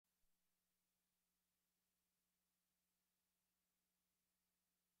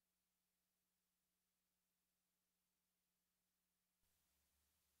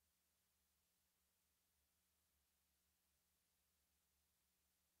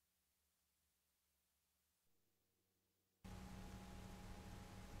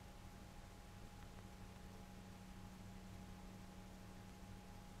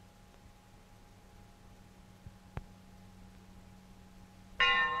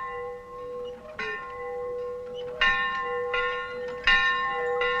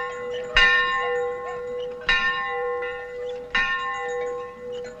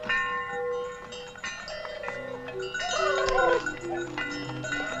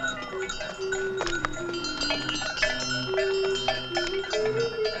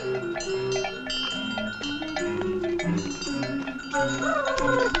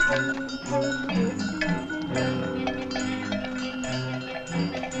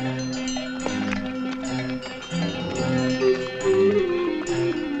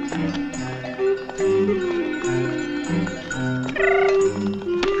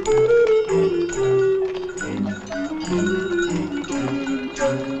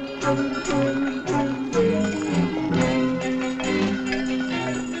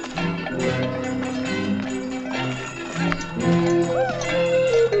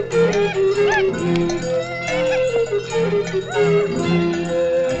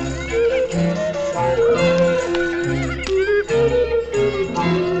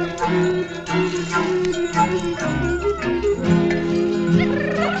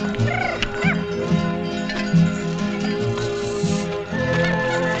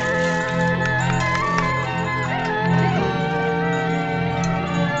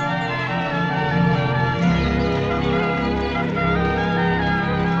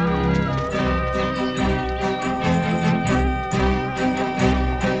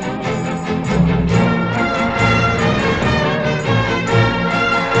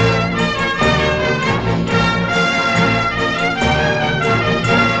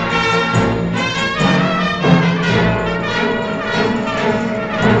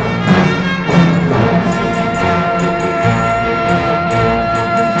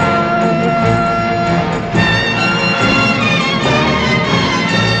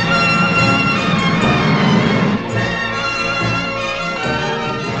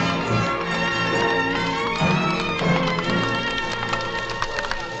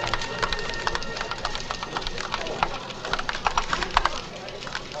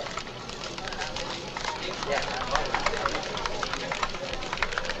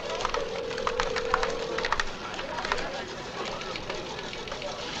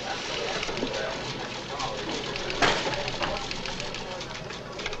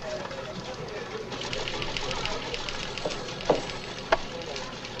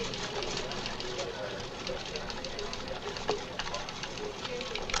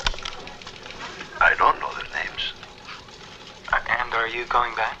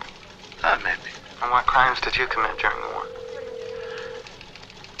did you commit during the war?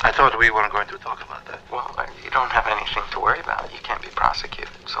 I thought we weren't going to talk about that. Well, you don't have anything to worry about. You can't be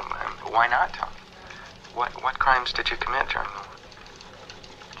prosecuted. So why not tell me? What crimes did you commit during the war?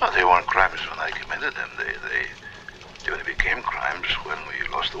 Well, they weren't crimes when I committed them. They only became crimes when we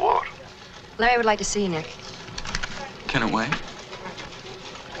lost the war. Larry would like to see you, Nick. Can it wait?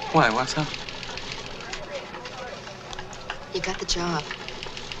 Why? What's up? You got the job.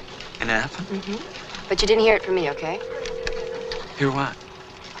 In Athens? Mm-hmm. But you didn't hear it from me, okay? Hear what?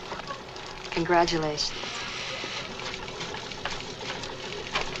 Congratulations.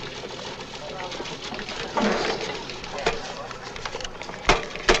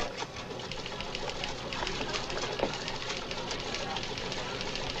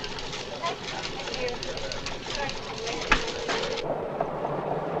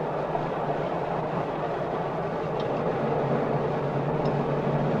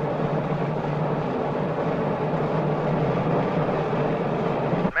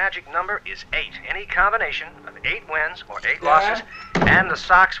 Number is 8. Any combination of 8 wins or 8 losses, and the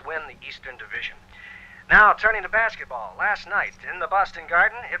Sox win the Eastern Division. Now, turning to basketball. Last night in the Boston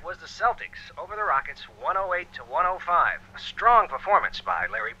Garden, it was the Celtics over the Rockets, 108 to 105. A strong performance by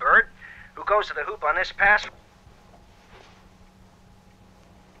Larry Bird, who goes to the hoop on this pass.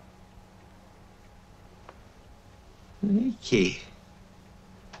 Nicky.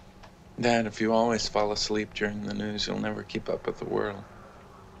 Dad, if you always fall asleep during the news, you'll never keep up with the world.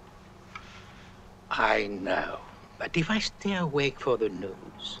 I know, but if I stay awake for the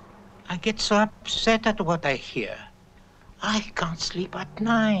news, I get so upset at what I hear. I can't sleep at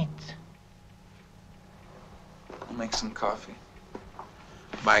night. I'll make some coffee.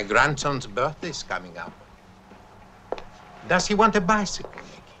 My grandson's birthday is coming up. Does he want a bicycle,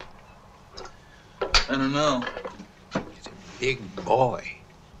 Nicky? I don't know. He's a big boy,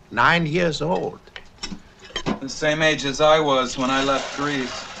 9 years old. The same age as I was when I left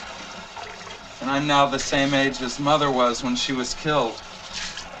Greece. And I'm now the same age as Mother was when she was killed.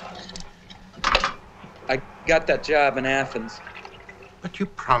 I got that job in Athens. But you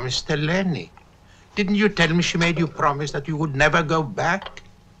promised Eleni. Didn't you tell me she made you promise that you would never go back?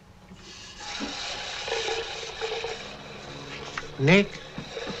 Nick?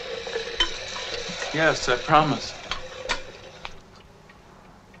 Yes, I promised.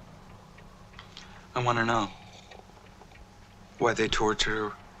 I want to know why they tortured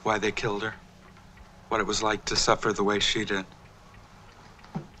her, why they killed her. What it was like to suffer the way she did.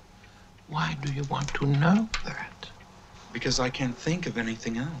 Why do you want to know that? Because I can't think of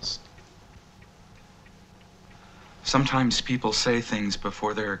anything else. Sometimes people say things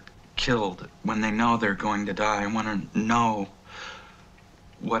before they're killed, when they know they're going to die. I want to know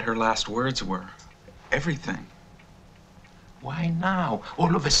what her last words were. Everything. Why now?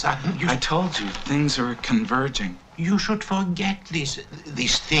 All of a sudden you... I told you, things are converging. You should forget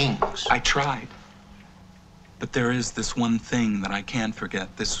these things. I tried. But there is this one thing that I can't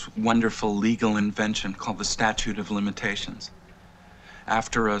forget, this wonderful legal invention called the statute of limitations.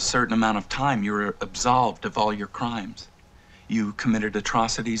 After a certain amount of time, you're absolved of all your crimes. You committed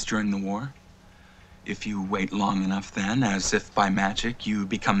atrocities during the war. If you wait long enough then, as if by magic, you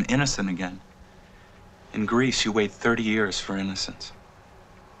become innocent again. In Greece, you wait 30 years for innocence.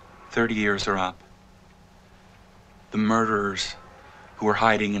 30 years are up. The murderers who are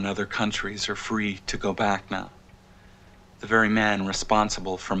hiding in other countries are free to go back now. The very man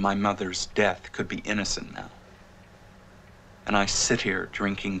responsible for my mother's death could be innocent now. And I sit here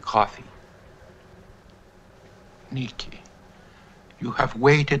drinking coffee. Nicky, you have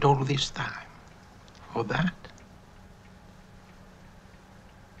waited all this time for that?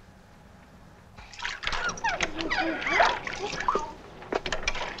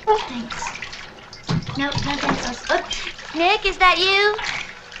 Thanks. No pencils. Oops. Nick, is that you?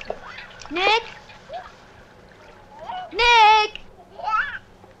 Nick? Nick!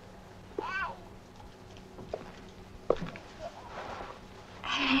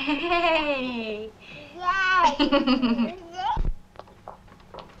 Hey!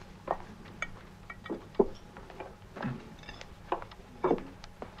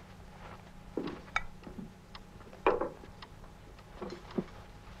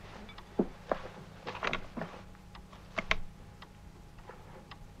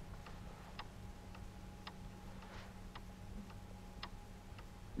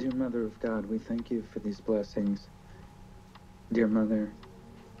 Dear Mother of God, we thank you for these blessings. Dear Mother,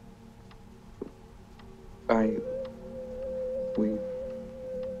 we...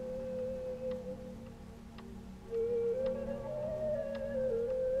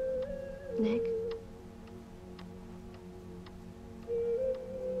 Nick?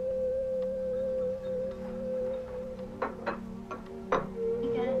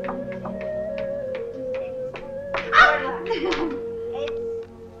 It's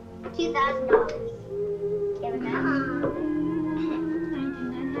 $2,000. Give it back. I do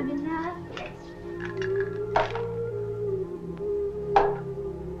not have enough.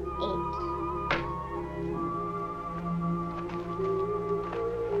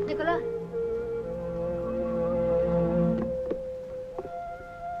 8. Nicholas.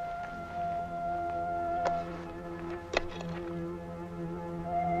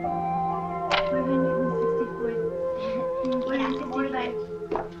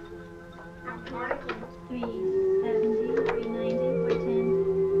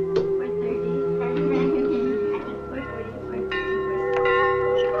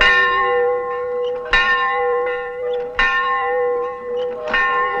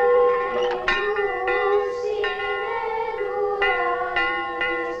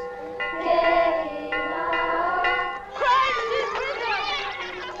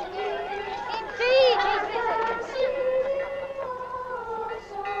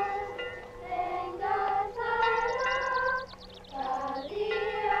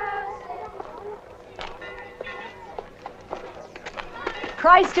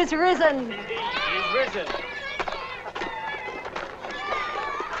 Christ is risen. Indeed, he is risen.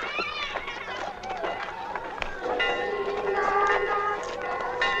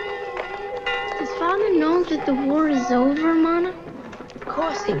 Does Father know that the war is over, Mama? Of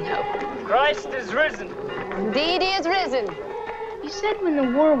course he knows. Christ is risen. Indeed, he is risen. You said when the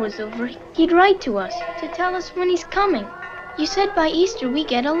war was over, he'd write to us to tell us when he's coming. You said by Easter we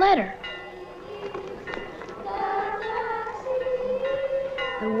get a letter.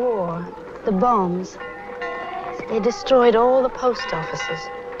 The war, the bombs, they destroyed all the post offices.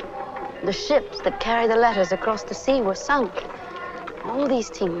 The ships that carry the letters across the sea were sunk. All these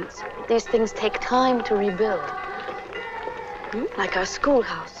things take time to rebuild. Like our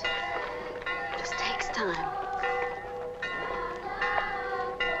schoolhouse. It just takes time.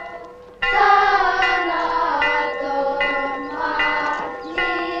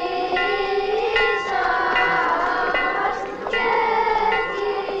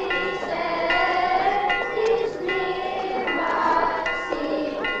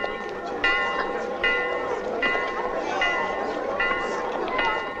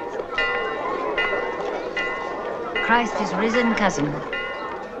 Christ is risen, cousin.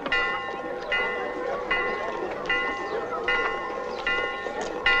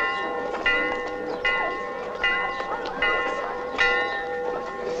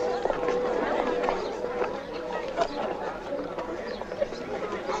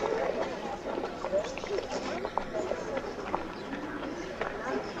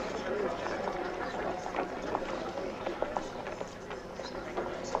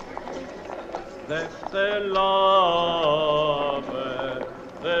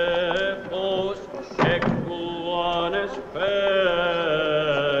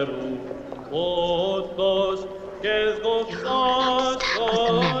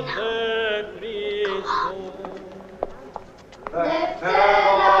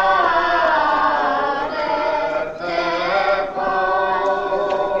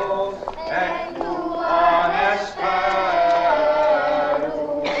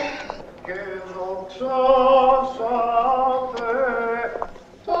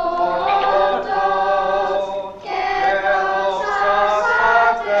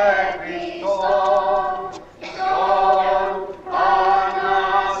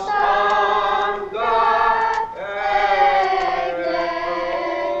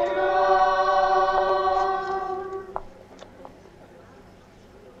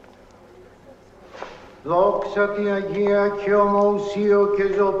 Δόξα τη Αγία και ομοουσίο και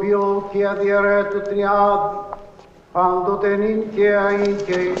ζωπιό και αδιαιρέτου τριάδη, πάντοτε νυν και αεί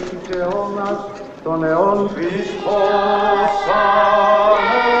και εις τους αιώνας των αιών Χριστός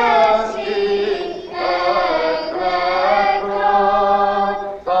Ανέστη, εκρέκρον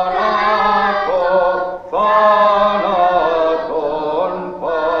θανάτω, θάνατον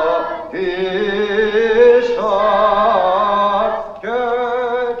πατήσαν και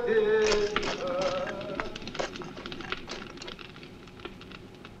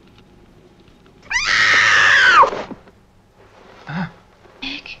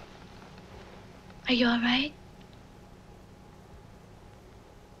Are you all right?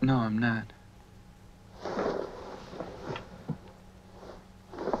 No, I'm not.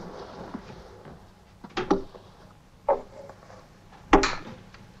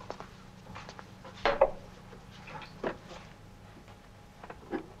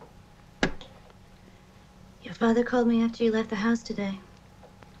 Your father called me after you left the house today.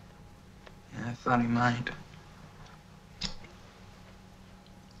 Yeah, I thought he might.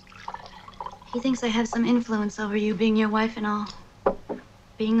 He thinks I have some influence over you, being your wife and all.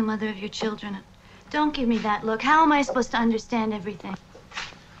 Being the mother of your children. Don't give me that look. How am I supposed to understand everything?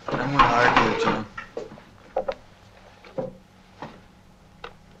 I don't want to argue, John.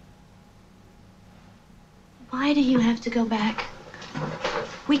 Why do you have to go back?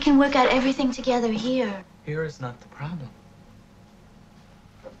 We can work out everything together here. Here is not the problem.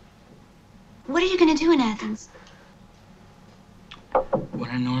 What are you going to do in Athens? What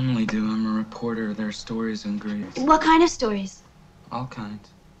I normally do, I'm a reporter. There are stories in Greece. What kind of stories? All kinds.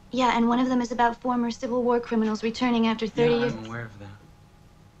 Yeah, and one of them is about former Civil War criminals returning after 30 years. I'm aware of that.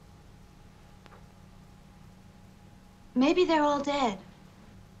 Maybe they're all dead.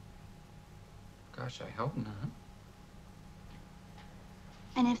 Gosh, I hope not.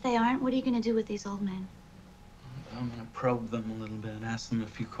 And if they aren't, what are you going to do with these old men? I'm going to probe them a little bit and ask them a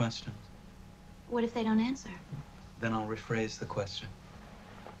few questions. What if they don't answer? Then I'll rephrase the question.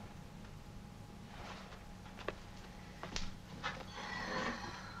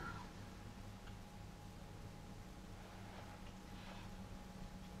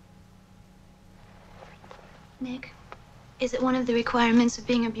 Nick, is it one of the requirements of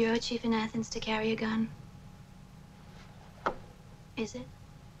being a bureau chief in Athens to carry a gun? Is it?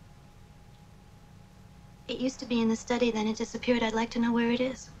 It used to be in the study, then it disappeared. I'd like to know where it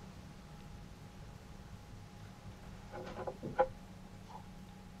is.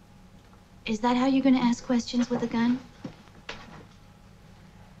 Is that how you're going to ask questions with a gun?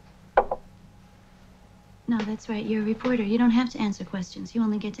 No, that's right. You're a reporter. You don't have to answer questions. You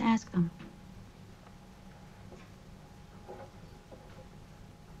only get to ask them.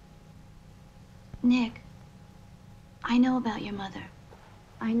 Nick, I know about your mother.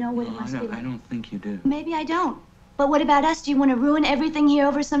 I know what it must be like. I don't think you do. Maybe I don't. But what about us? Do you want to ruin everything here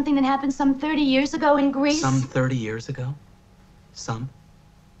over something that happened some 30 years ago in Greece? Some 30 years ago? Some?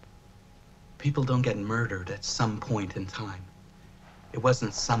 People don't get murdered at some point in time. It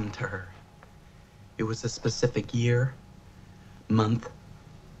wasn't some to her. It was a specific year, month,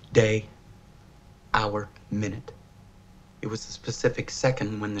 day, hour, minute. It was a specific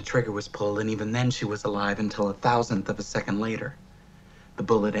second when the trigger was pulled, and even then she was alive until 1,000th of a second later. The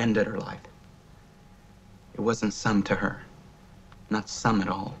bullet ended her life. It wasn't some to her. Not some at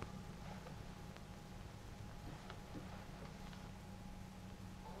all.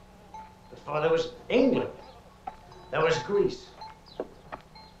 Before there was England, there was Greece.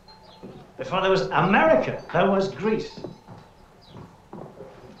 Before there was America, there was Greece.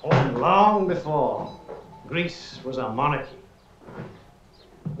 Oh, and long before, Greece was a monarchy.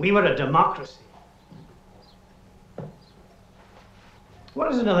 We were a democracy.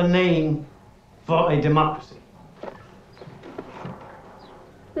 What is another name for a democracy?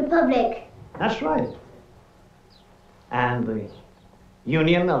 Republic. That's right. And the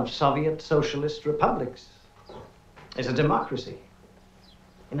Union of Soviet Socialist Republics is a democracy.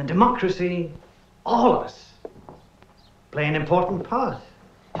 In a democracy, all of us play an important part.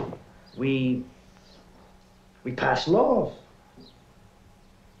 We pass laws,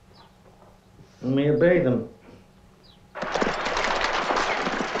 and we obey them.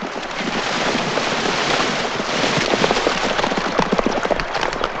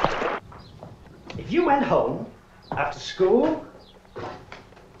 If you went home after school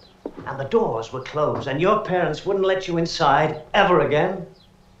and the doors were closed and your parents wouldn't let you inside ever again,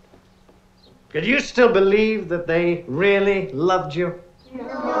 could you still believe that they really loved you?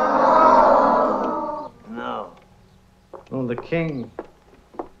 No. No. Well, the king,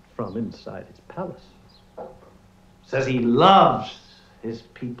 from inside his palace, says he loves his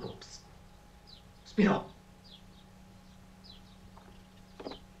people. Spiro.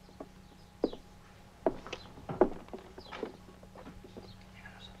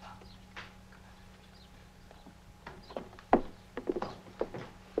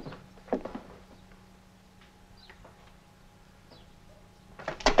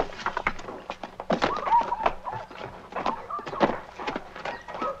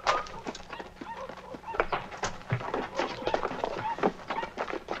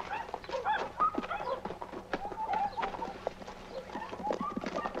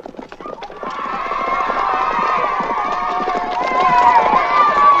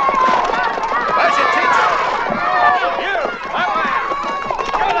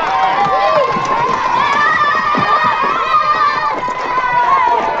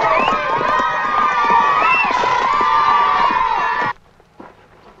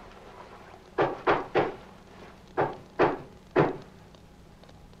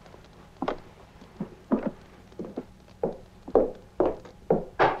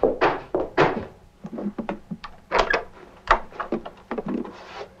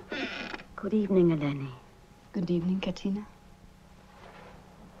 Good evening, Eleni. Good evening, Katina.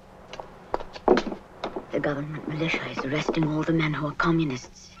 The government militia is arresting all the men who are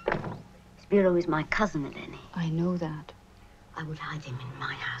communists. Spiro is my cousin, Eleni. I know that. I would hide him in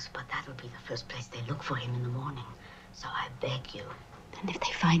my house, but that will be the first place they look for him in the morning. So I beg you. And if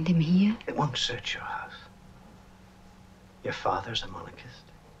they find him here? It won't search your house. Your father's a monarchist.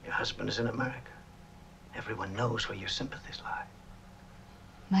 Your husband is in America. Everyone knows where your sympathies lie.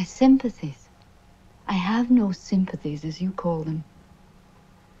 My sympathies? I have no sympathies, as you call them.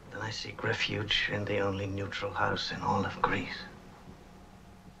 Then I seek refuge in the only neutral house in all of Greece.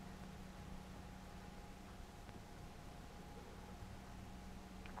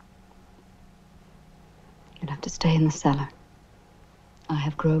 You'll have to stay in the cellar. I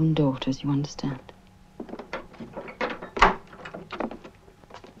have grown daughters, you understand.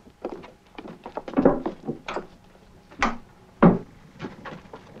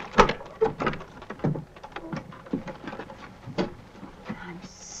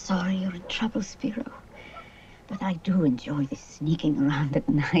 Sorry you're in trouble, Spiro. But I do enjoy this sneaking around at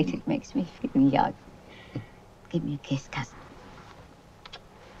night. It makes me feel young. Give me a kiss, cousin.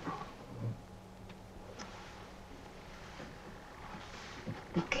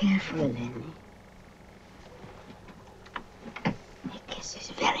 Be careful, Eleni. Your kiss is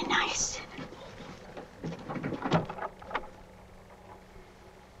very nice.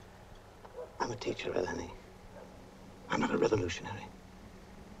 I'm a teacher, Eleni. I'm not a revolutionary.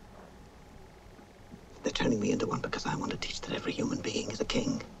 They're turning me into one because I want to teach that every human being is a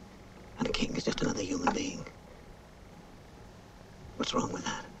king. And a king is just another human being. What's wrong with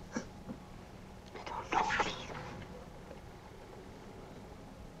that? Huh? I don't know, please.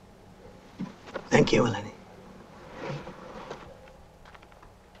 Thank you, Eleni.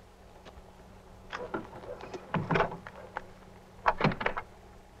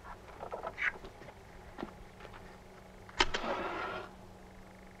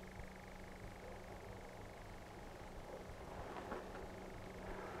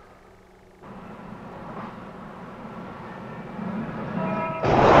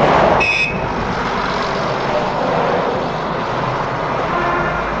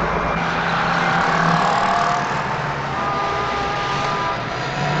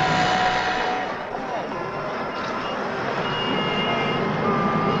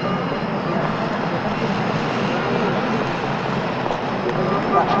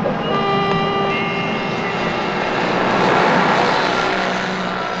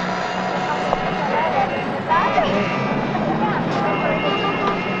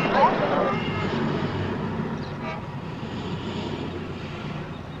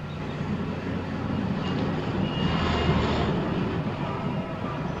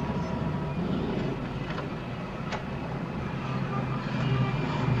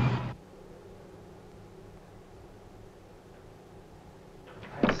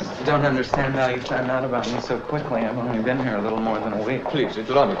 I don't understand how you found out about me so quickly. I've only been here a little more than a week. Please,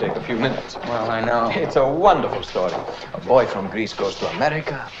 it'll only take a few minutes. Well, I know. It's a wonderful story. A boy from Greece goes to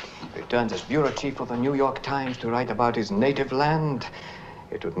America, returns as bureau chief of the New York Times to write about his native land.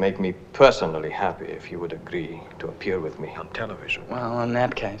 It would make me personally happy if you would agree to appear with me on television. Well, in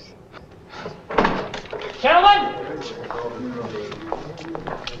that case. Gentlemen!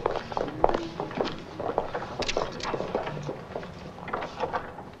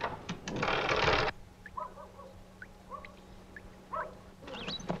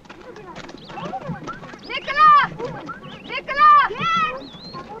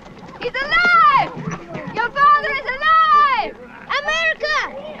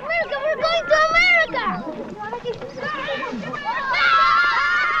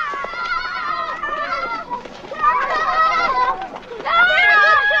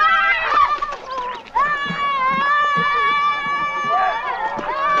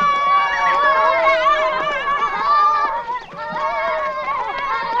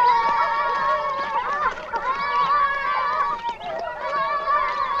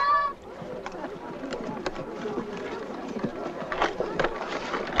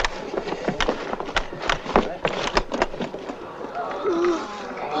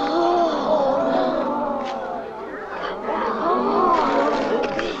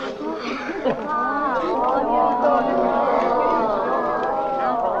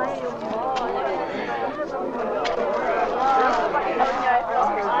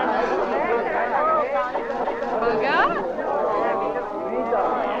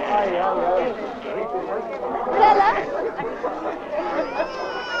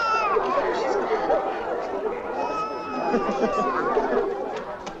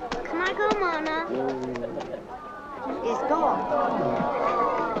 Can I go, Mama? Yes, go on.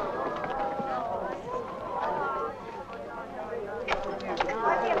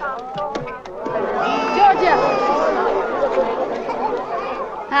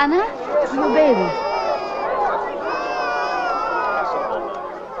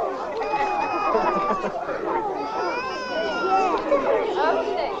 Open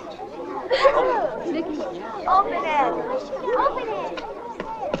it. Open it.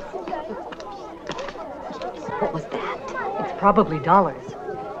 What was that? It's probably dollars.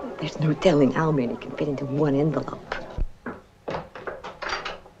 There's no telling how many can fit into one envelope.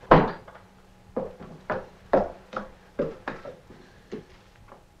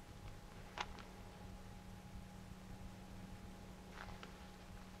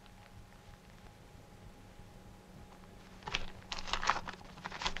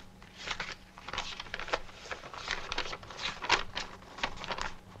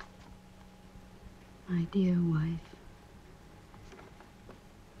 My dear wife,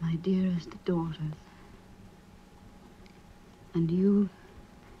 my dearest daughters, and you,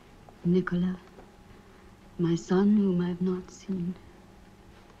 Nicholas, my son whom I have not seen.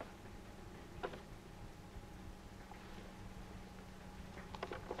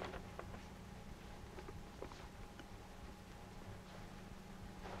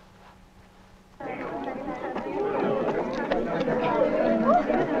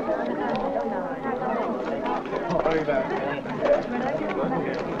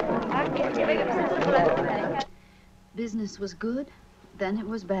 Business was good, then it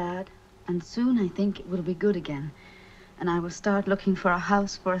was bad, and soon I think it will be good again, and I will start looking for a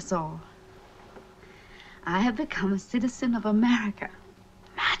house for us all. I have become a citizen of America.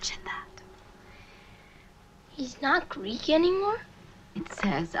 Imagine that. He's not Greek anymore? It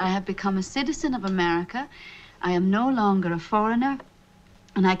says I have become a citizen of America. I am no longer a foreigner,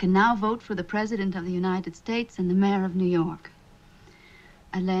 and I can now vote for the President of the United States and the Mayor of New York.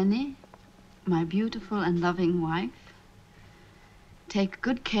 Eleni, my beautiful and loving wife, take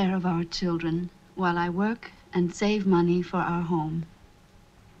good care of our children while I work and save money for our home.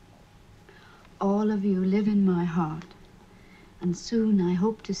 All of you live in my heart, and soon I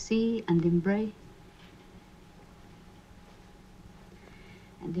hope to see and embrace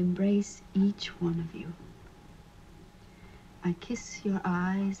each one of you. I kiss your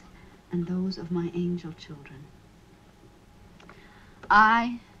eyes and those of my angel children.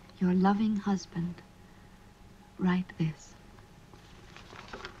 I, your loving husband, write this.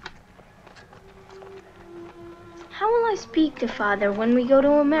 How will I speak to Father when we go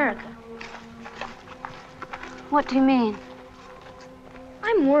to America? What do you mean?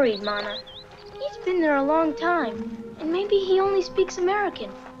 I'm worried, Mana. He's been there a long time, and maybe he only speaks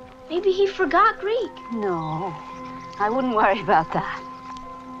American. Maybe he forgot Greek. No, I wouldn't worry about that.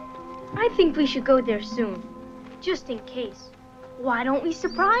 I think we should go there soon, just in case. Why don't we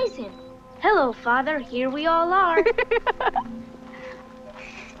surprise him? Hello, Father, here we all are.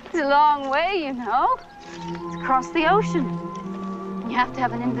 It's a long way, you know. It's across the ocean. You have to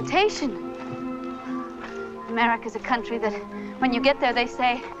have an invitation. America's a country that, when you get there, they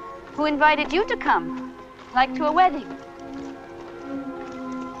say, "Who invited you to come?" Like to a wedding.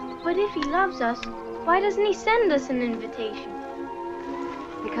 But if he loves us, why doesn't he send us an invitation?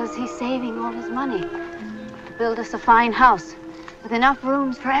 Because he's saving all his money to build us a fine house with enough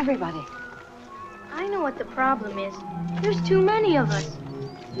rooms for everybody. I know what the problem is. There's too many of us.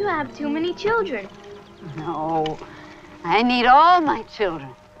 You have too many children. No, I need all my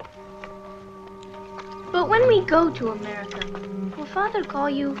children. But when we go to America, will Father call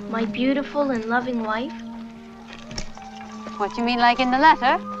you my beautiful and loving wife? What, you mean like in the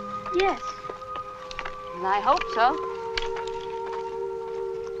letter? Yes. Well, I hope so.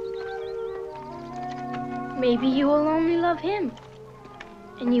 Maybe you will only love him,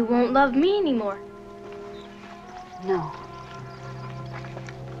 and you won't love me anymore. No.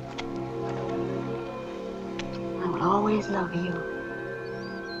 I will always love you.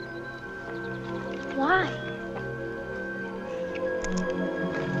 Why?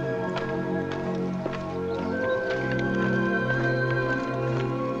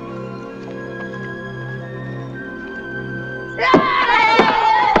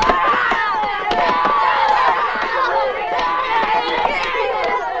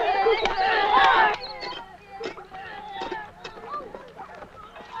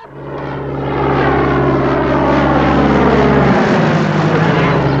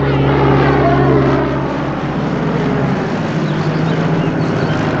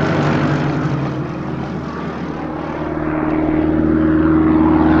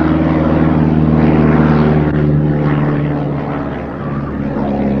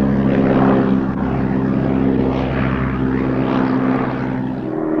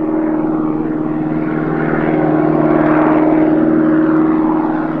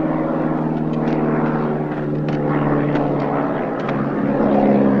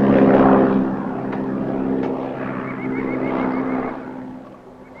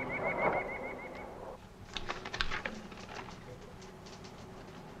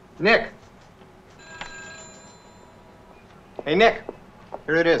 Nick! Hey, Nick!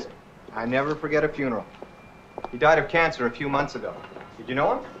 Here it is. I never forget a funeral. He died of cancer a few months ago. Did you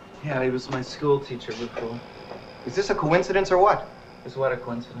know him? Yeah, he was my school teacher before. Is this a coincidence or what? Is what a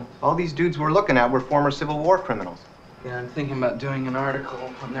coincidence? All these dudes we're looking at were former Civil War criminals. Yeah, I'm thinking about doing an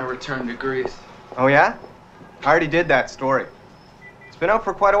article on their return to Greece. Oh, yeah? I already did that story. It's been out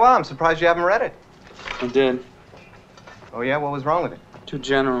for quite a while. I'm surprised you haven't read it. I did. Oh, yeah? What was wrong with it? Too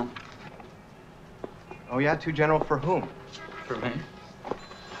general. Oh, yeah? Too general for whom? For me.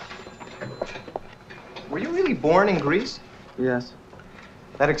 Were you really born in Greece? Yes.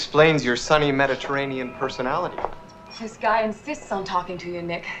 That explains your sunny Mediterranean personality. This guy insists on talking to you,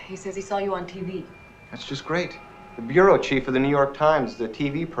 Nick. He says he saw you on TV. That's just great. The bureau chief of the New York Times, the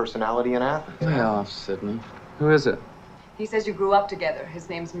TV personality in Athens. Lay off, Sydney. Who is it? He says you grew up together. His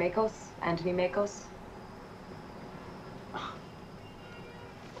name's Makos, Anthony Makos.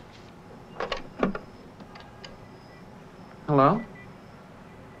 Hello?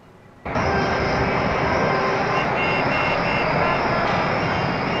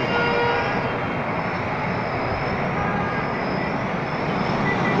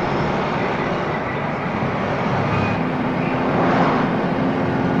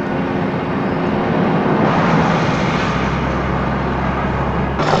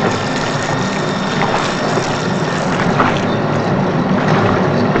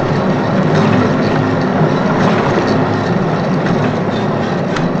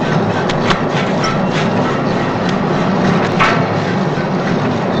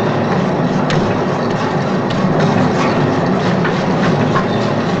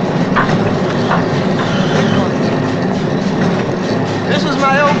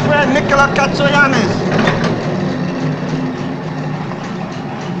 Nikola Gage.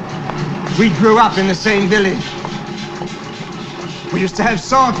 We grew up in the same village. We used to have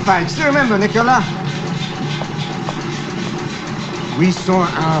sword fights. Do you remember, Nicola? We saw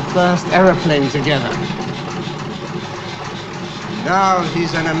our first aeroplane together. Now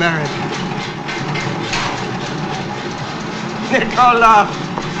he's an American. Nicola!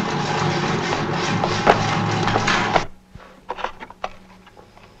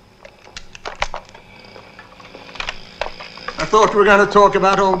 I thought we were going to talk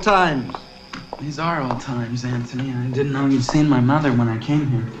about old times. These are old times, Anthony. I didn't know you'd seen my mother when I came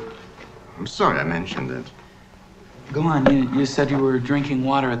here. I'm sorry I mentioned it. Go on. You said you were drinking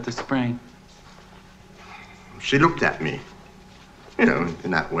water at the spring. She looked at me. You know,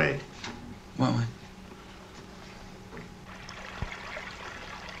 in that way. What way?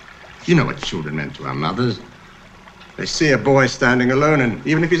 You know what children meant to our mothers. They see a boy standing alone, and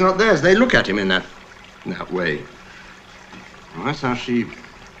even if he's not theirs, they look at him in that way. Well, that's how she...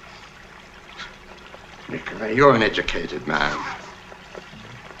 Nicola, you're an educated man.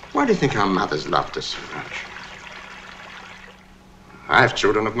 Why do you think our mothers loved us so much? I have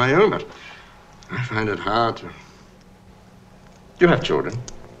children of my own, but I find it hard to... You have children?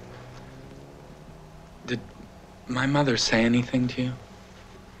 Did my mother say anything to you?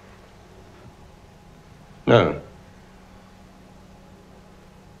 No.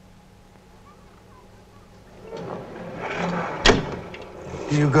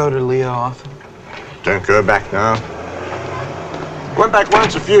 Do you go to Leo often? Don't go back now. Went back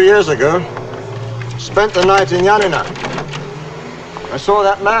once a few years ago. Spent the night in Yanina. I saw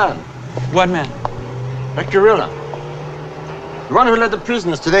that man. What man? That gorilla. The one who led the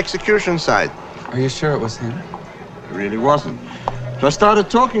prisoners to the execution site. Are you sure it was him? It really wasn't. So I started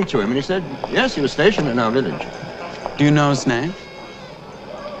talking to him, and he said, yes, he was stationed in our village. Do you know his name?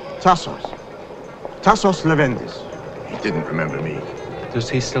 Tassos. Tassos Levendis. He didn't remember me. Does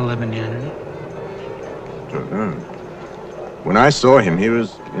he still live in Yanina? Don't know. When I saw him, he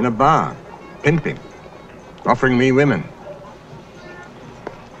was in a bar, pimping, offering me women.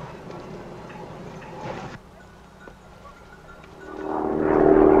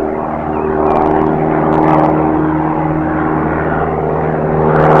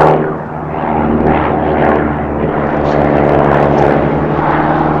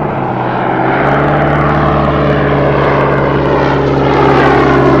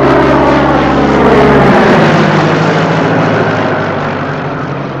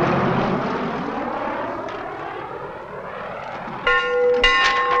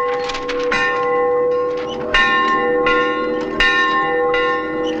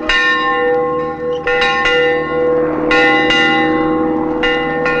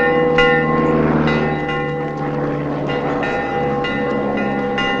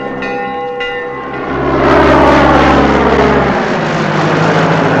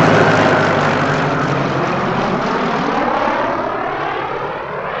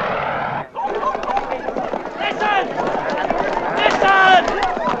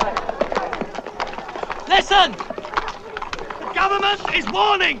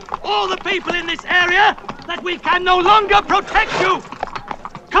 warning all the people in this area that we can no longer protect you.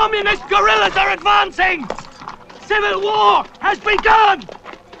 Communist guerrillas are advancing. Civil war has begun.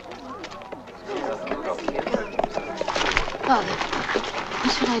 Father,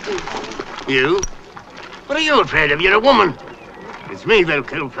 what should I do? You? What are you afraid of? You're a woman. It's me they'll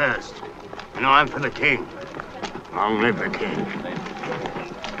kill first. You know, I'm for the king. Long live the king.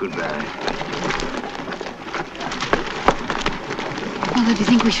 Goodbye. Father, do you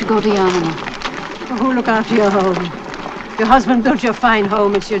think we should go to Yarmouth? Oh, look after your home. Your husband built your fine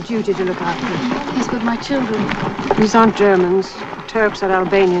home. It's your duty to look after it. Yes, but my children. These aren't Germans. Turks or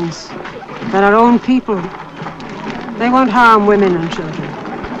Albanians. They're our own people. They won't harm women and children.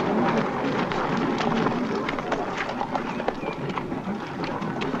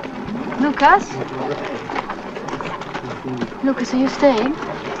 Lucas? Lucas, are you staying?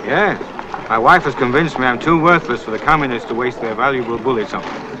 Yeah. My wife has convinced me I'm too worthless for the communists to waste their valuable bullets on me.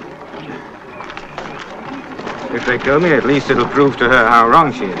 If they kill me, at least it'll prove to her how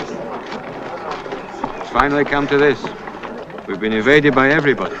wrong she is. It's finally come to this. We've been invaded by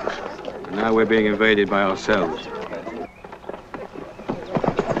everybody. And now we're being invaded by ourselves.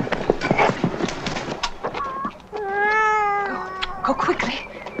 Go quickly.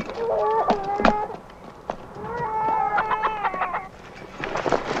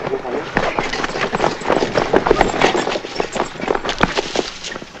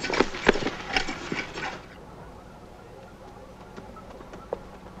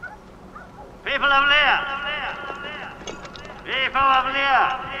 People of Lear! People of Lear!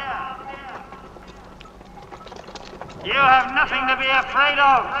 You have nothing to be afraid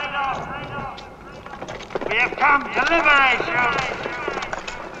of. We have come to liberate you.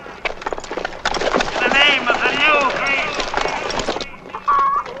 In the name of the new Greece.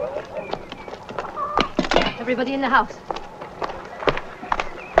 Everybody in the house.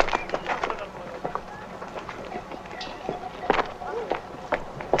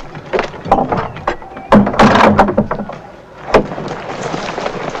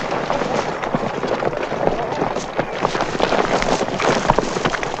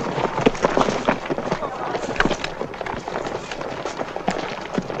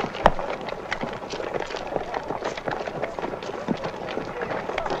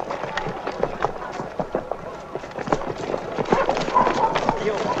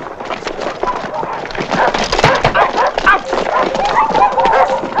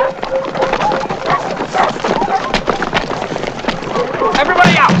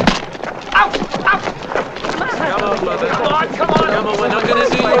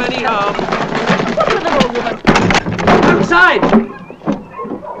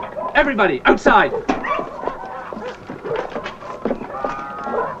 Everybody, outside!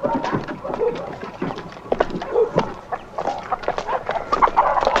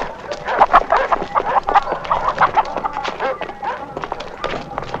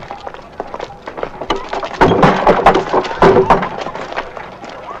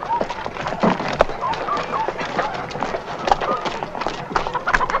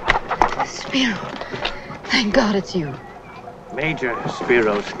 Spiro, thank God it's you. Major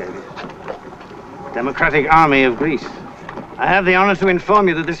Spiro Gage. Democratic Army of Greece. I have the honor to inform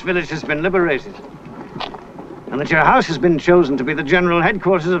you that this village has been liberated, and that your house has been chosen to be the general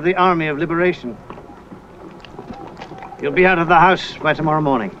headquarters of the Army of Liberation. You'll be out of the house by tomorrow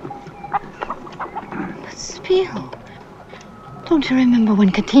morning. But Spiro, don't you remember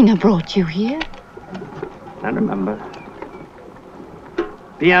when Katina brought you here? I remember.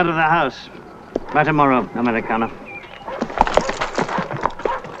 Be out of the house by tomorrow, Americana.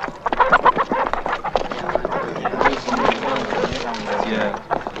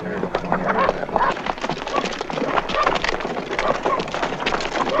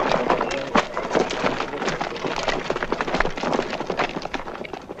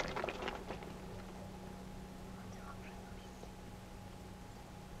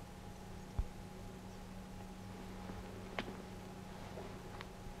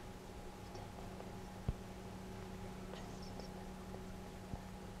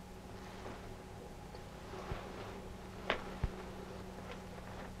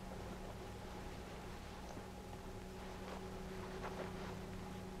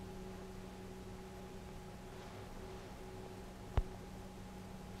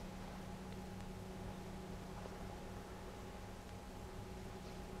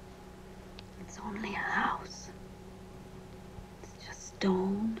 It's only a house. It's just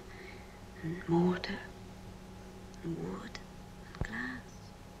stone and mortar and wood and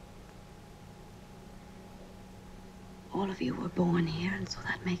glass. All of you were born here, and so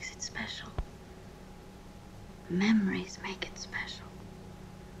that makes it special. Memories make it special.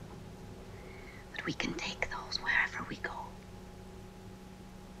 But we can take those wherever we go.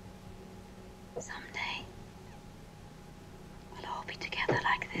 Someday, we'll all be together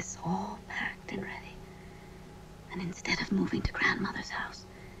like this, all packed and ready. And instead of moving to grandmother's house,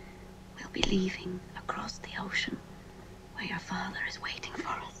 we'll be leaving across the ocean where your father is waiting for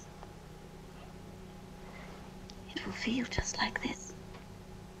us. It will feel just like this.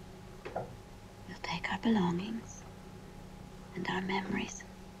 We'll take our belongings and our memories,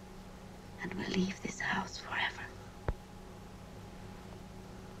 and we'll leave this house forever.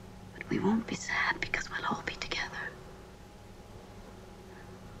 But we won't be sad because we'll all be together.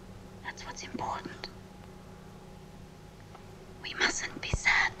 That's what's important. We mustn't be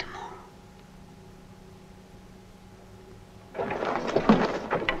sad tomorrow.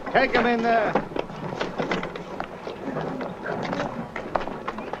 Take him in there.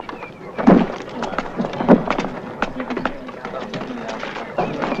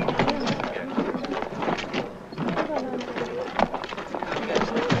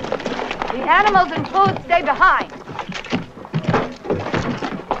 The animals and food stay behind.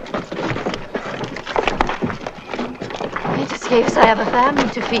 It escapes. I have a family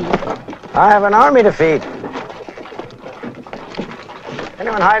to feed. I have an army to feed.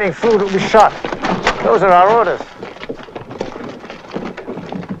 Anyone hiding food will be shot. Those are our orders.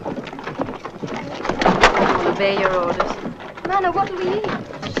 I will obey your orders. Nana, what do we eat?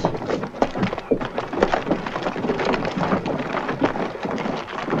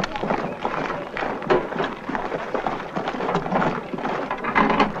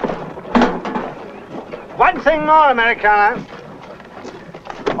 One thing more, Americana.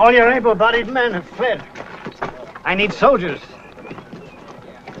 All your able-bodied men have fled. I need soldiers.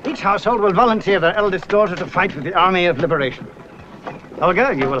 Each household will volunteer their eldest daughter to fight with the Army of Liberation.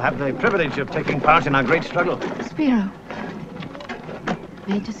 Olga, you will have the privilege of taking part in our great struggle. Spiro,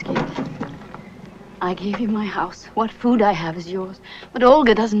 Major Skip, I gave you my house. What food I have is yours. But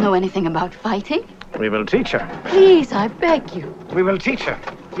Olga doesn't know anything about fighting. We will teach her. Please, I beg you. We will teach her.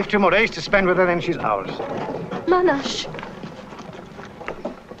 Give 2 more days to spend with her, then she's ours. Mana, shh.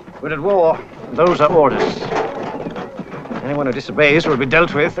 We're at war. Those are orders. Anyone who disobeys will be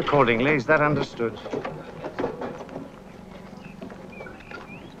dealt with accordingly. Is that understood?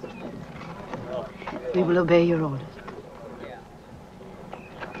 We will obey your orders.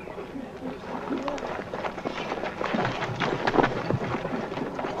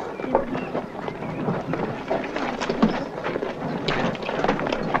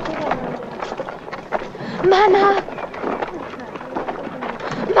 Mana!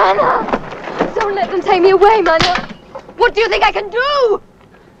 Mana! Don't let them take me away, Mana! What do you think I can do?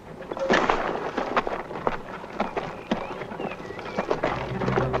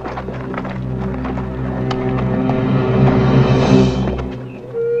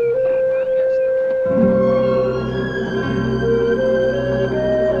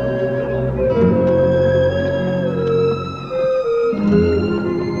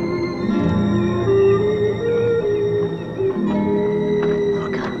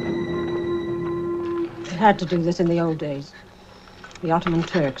 Had to do this in the old days. The Ottoman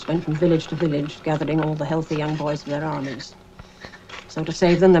Turks went from village to village, gathering all the healthy young boys of their armies. So to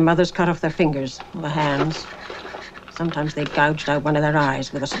save them, their mothers cut off their fingers or their hands. Sometimes they gouged out one of their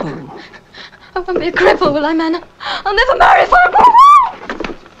eyes with a spoon. I won't be a cripple, will I, Mana? I'll never marry for a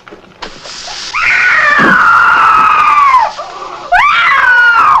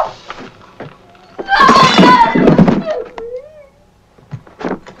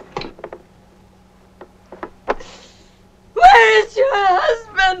Where is your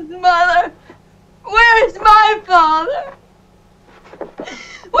husband, Mother? Where is my father?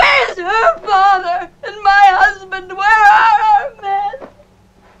 Where is her father and my husband? Where are our men?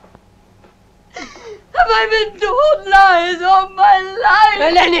 Have I been told lies all my life?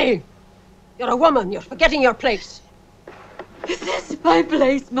 Eleni! You're a woman. You're forgetting your place. Is this my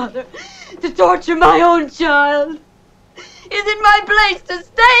place, Mother? To torture my own child? Is it my place to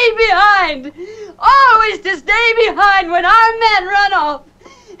stay behind? Always to stay behind when our men run off?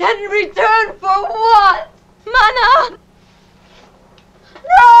 And in return for what? Mana!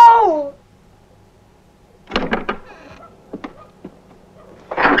 No!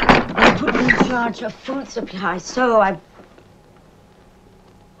 They put me in charge of food supply, so I...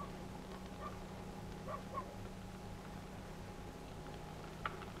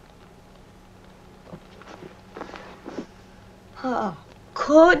 Oh,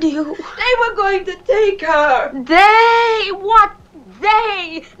 could you? They were going to take her. They? What?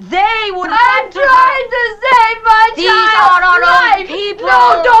 They would I'm trying to save my These child's are our own life. people.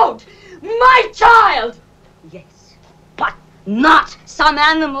 No, don't. My child. Yes, but not some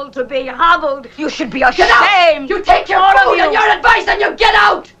animal to be hobbled. You should be ashamed. You take your food and your advice and you get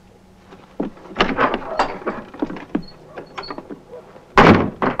out.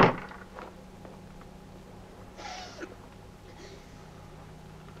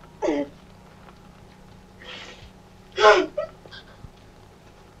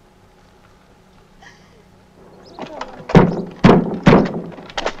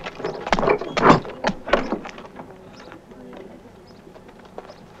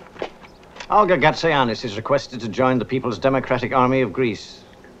 Olga Gatzianis is requested to join the People's Democratic Army of Greece.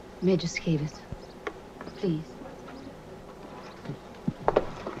 Major Skavis, please.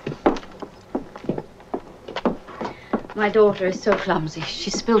 My daughter is so clumsy. She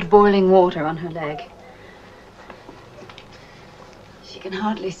spilled boiling water on her leg. She can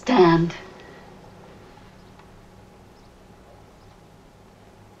hardly stand.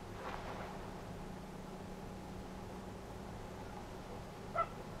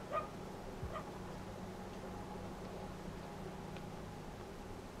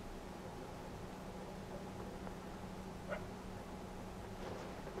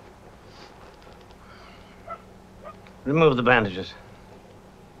 Remove the bandages.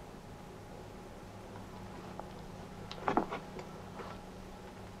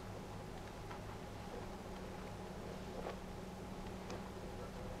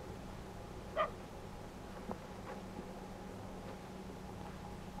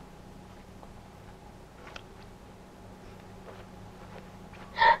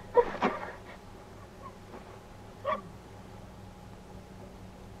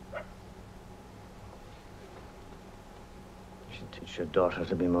 Teach your daughter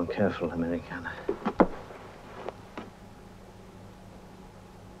to be more careful, Americana.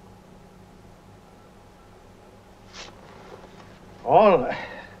 All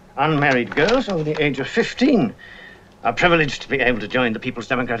unmarried girls over the age of 15 are privileged to be able to join the People's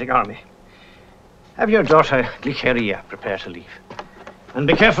Democratic Army. Have your daughter, Glyceria, prepare to leave. And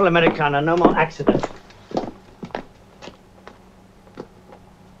be careful, Americana, no more accidents.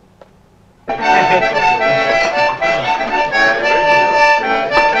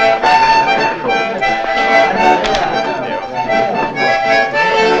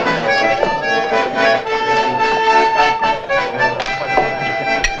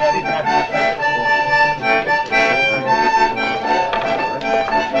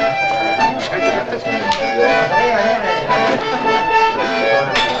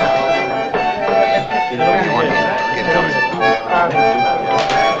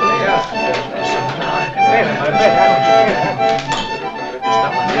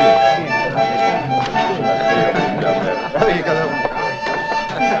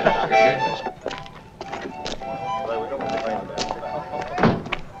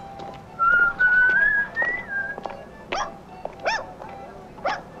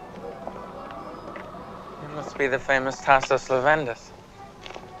 The famous Tassos Levendis.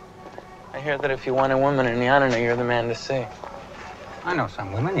 I hear that if you want a woman in Yanina, you're the man to see. I know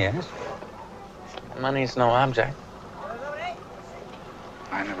some women, yes. Money's no object.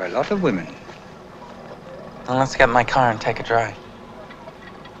 I know a lot of women. Then let's get in my car and take a drive.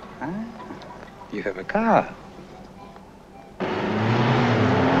 Ah, you have a car.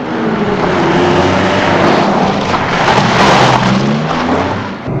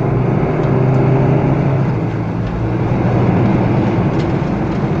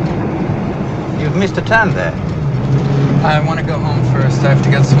 Missed a turn there. I want to go home first. I have to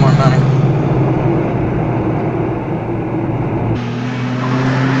get some more money.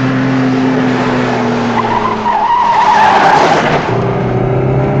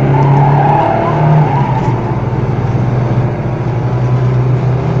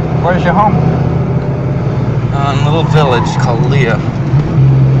 Where's your home? A little village called Lea.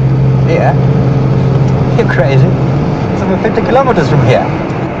 Here? You're crazy. It's over 50 kilometers from here.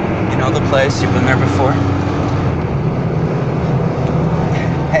 You know the place? You've been there before?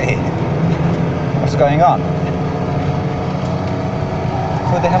 Hey, what's going on?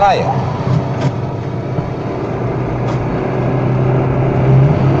 Who the hell are you?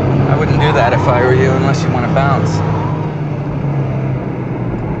 I wouldn't do that if I were you, unless you want to bounce.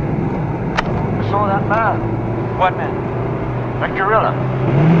 I saw that man. What man? That gorilla.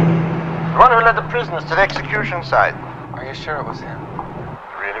 The one who led the prisoners to the execution site. Are you sure it was him?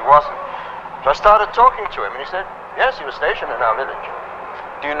 Really wasn't. So I started talking to him, and he said, yes, he was stationed in our village.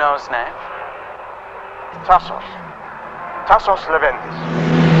 Do you know his name? Tassos. Tassos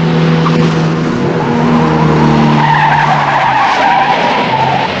Levendis.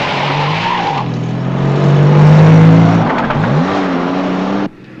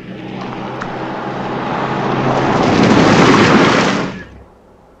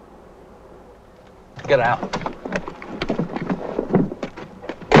 get out.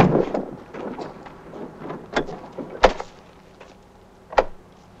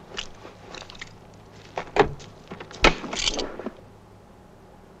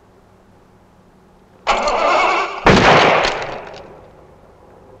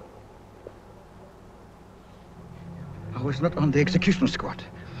 I was not on the execution squad.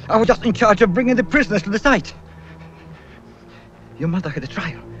 I was just in charge of bringing the prisoners to the site. Your mother had a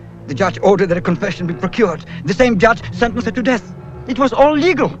trial. The judge ordered that a confession be procured. The same judge sentenced her to death. It was all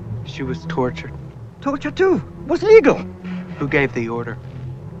legal. She was tortured. Torture, too, was legal. Who gave the order?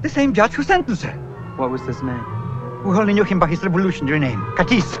 The same judge who sentenced her. What was his name? We only knew him by his revolutionary name,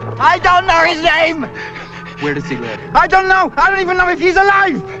 Katis. I don't know his name! Where does he live? I don't know! I don't even know if he's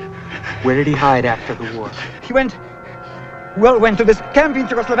alive! Where did he hide after the war? He went to this camp in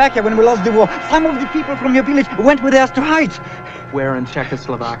Czechoslovakia when we lost the war. Some of the people from your village went with us to hide. Where in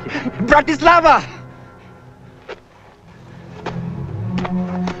Czechoslovakia? Bratislava!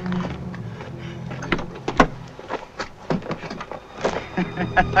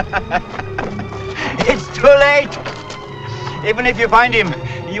 It's too late! Even if you find him,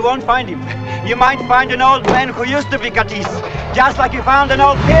 you won't find him. You might find an old man who used to be Katis, just like you found an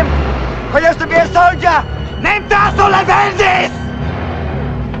old pimp who used to be a soldier named Tasso Levendis!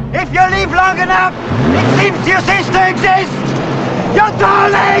 If you live long enough, it seems you cease to exist! You're too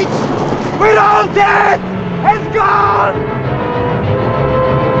late! We're all dead! It's gone!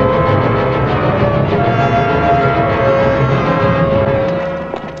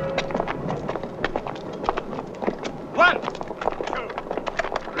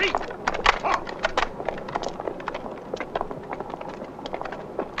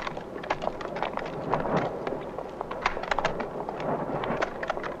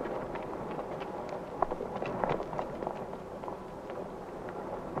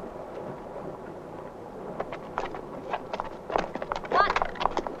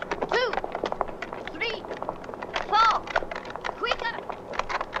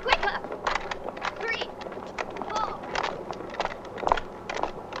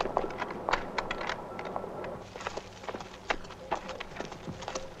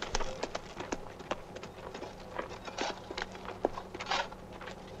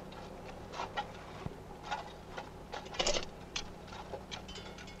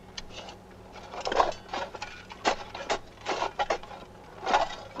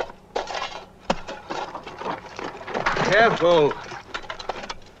 Careful.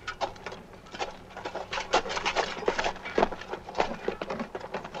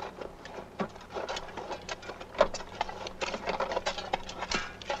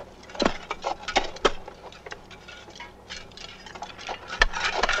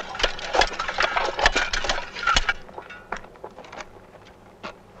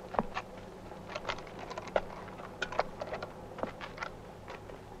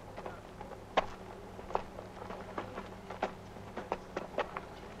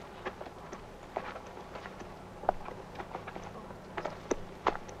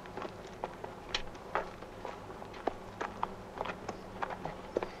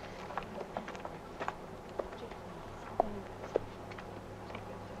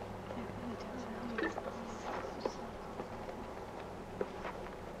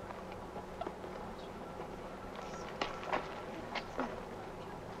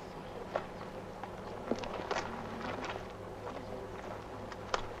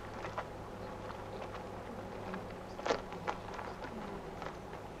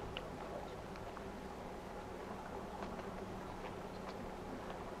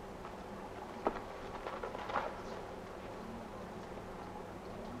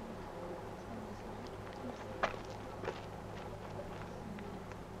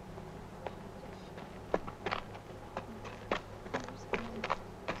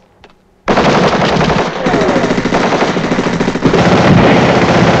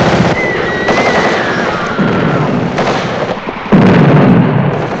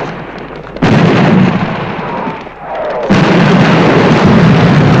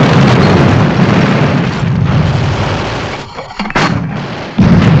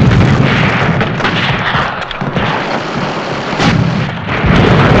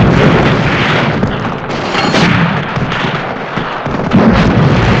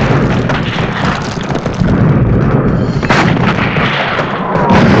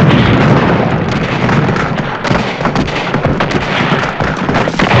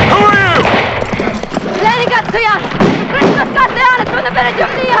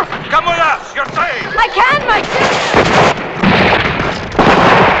 Come with us, you're saved! I can, my sister!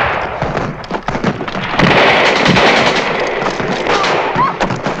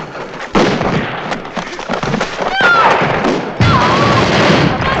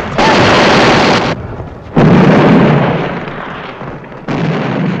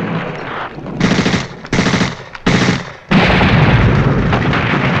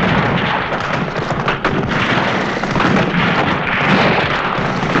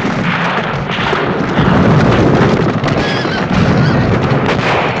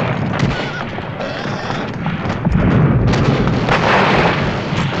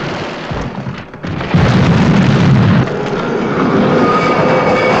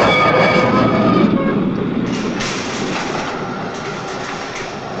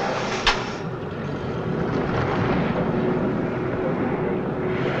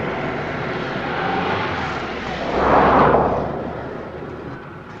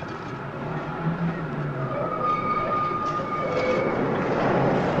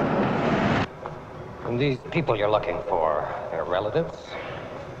 people you're looking for, they're relatives?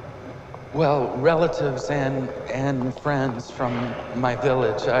 Well, relatives and friends from my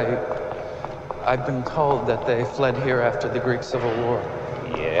village. I've been told that they fled here after the Greek Civil War.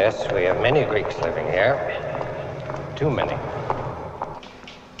 Yes, we have many Greeks living here. Too many.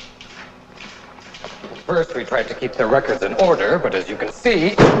 First, we tried to keep their records in order, but as you can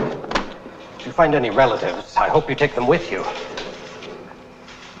see, if you find any relatives, I hope you take them with you.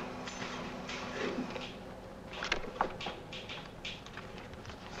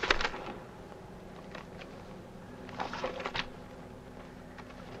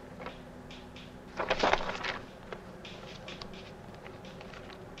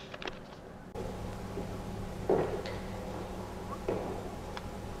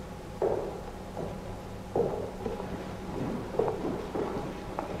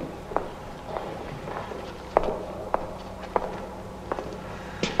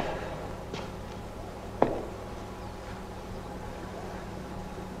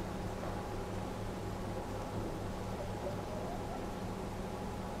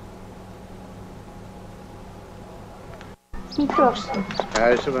 Μικρός.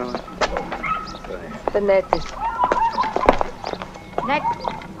 Ευχαριστώ πάρα. Δεν έτυχε. Next.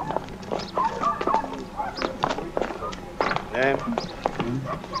 Ναι.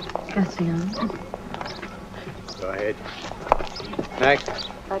 Γκατζογιάννη. Go ahead. Next.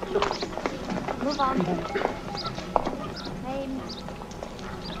 Move on. Name.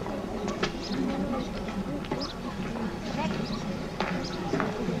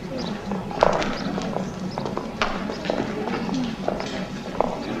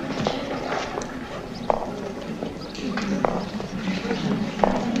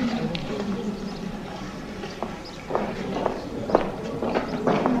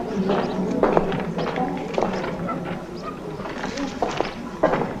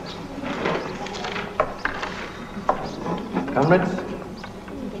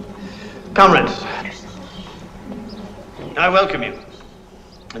 Comrades, I welcome you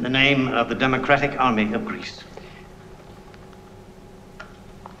in the name of the Democratic Army of Greece.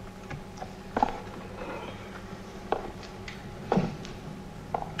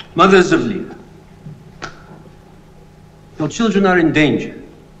 Mothers of Leah, your children are in danger.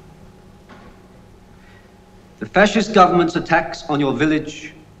 The fascist government's attacks on your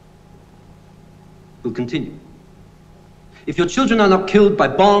village will continue. If your children are not killed by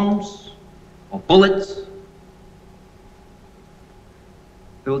bombs or bullets,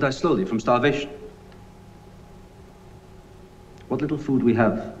 they will die slowly from starvation. What little food we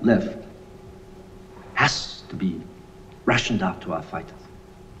have left has to be rationed out to our fighters.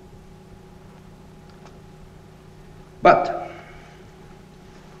 But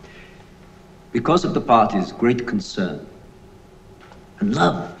because of the party's great concern and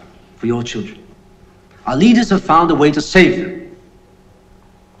love for your children, our leaders have found a way to save them.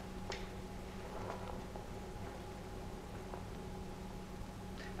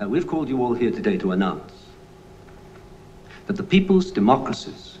 And we've called you all here today to announce that the people's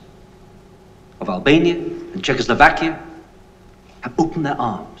democracies of Albania and Czechoslovakia have opened their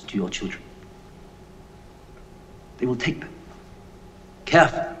arms to your children. They will take them, care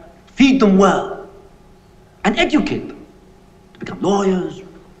for them, feed them well, and educate them to become lawyers,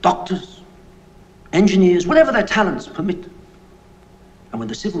 doctors, engineers, whatever their talents permit. And when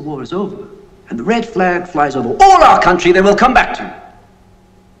the Civil War is over and the red flag flies over all our country, they will come back to you.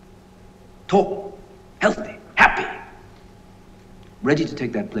 Tall, healthy, happy, ready to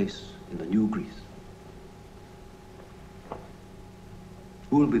take their place in the new Greece.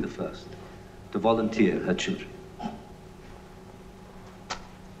 Who will be the first to volunteer her children?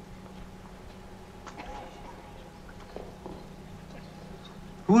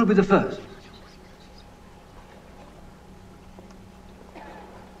 Who will be the first?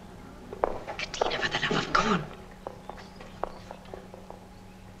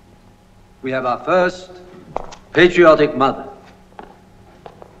 We have our first patriotic mother.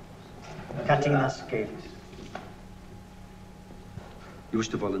 Katina Gage. You wish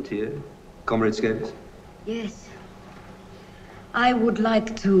to volunteer, Comrade Scabies? Yes. I would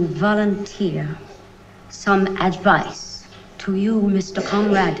like to volunteer some advice to you, Mr.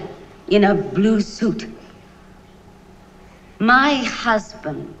 Conrad, in a blue suit. My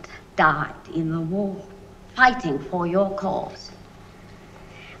husband died in the war, fighting for your cause.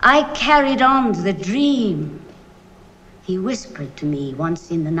 I carried on the dream he whispered to me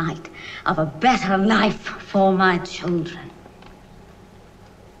once in the night of a better life for my children.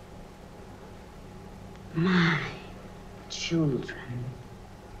 My children,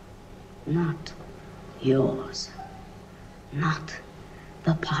 not yours, not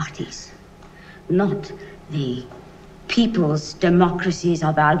the party's, not the people's democracies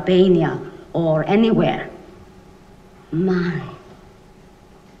of Albania or anywhere. Mine.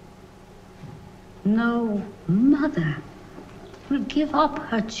 No mother will give up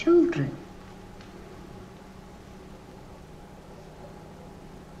her children.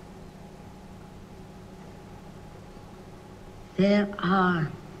 There are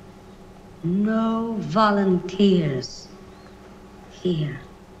no volunteers here.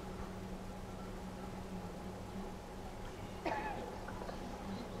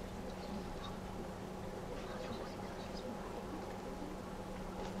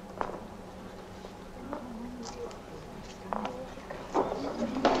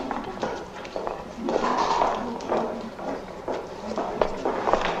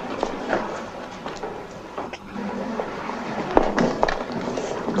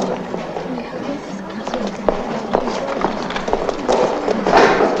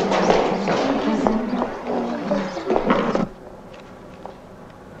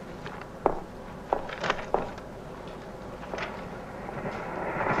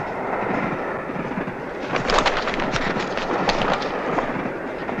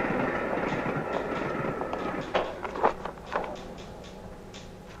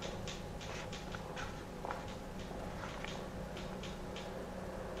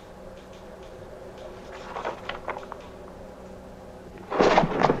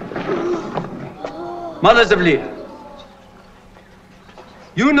 Mothers of Leah,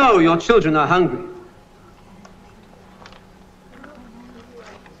 you know your children are hungry.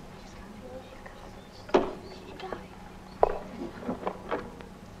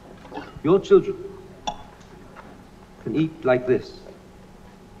 Your children can eat like this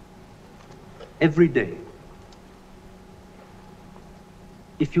every day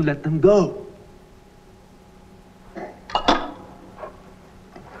if you let them go.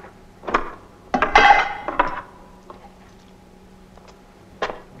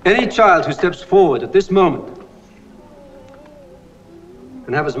 Any child who steps forward at this moment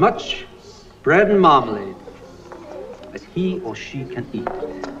can have as much bread and marmalade as he or she can eat.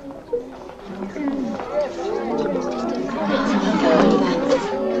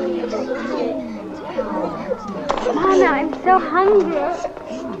 Mama, I'm so hungry.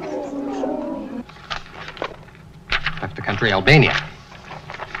 Left the country, Albania.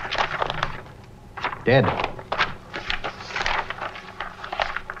 Dead.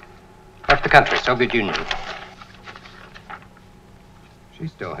 Left the country, Soviet Union.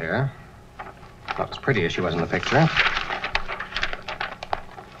 She's still here. Not as pretty as she was in the picture.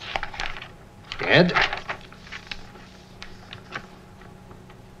 Dead.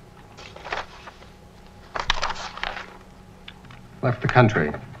 Left the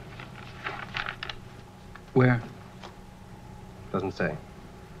country. Where? Doesn't say.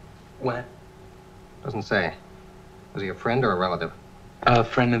 When? Doesn't say. Was he a friend or a relative? A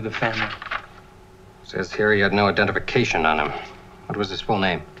friend of the family. Says here he had no identification on him. What was his full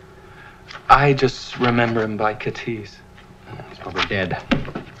name? I just remember him by Katiz. He's probably dead.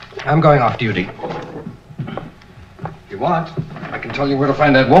 I'm going off duty. If you want, I can tell you where to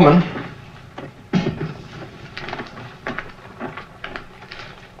find that woman.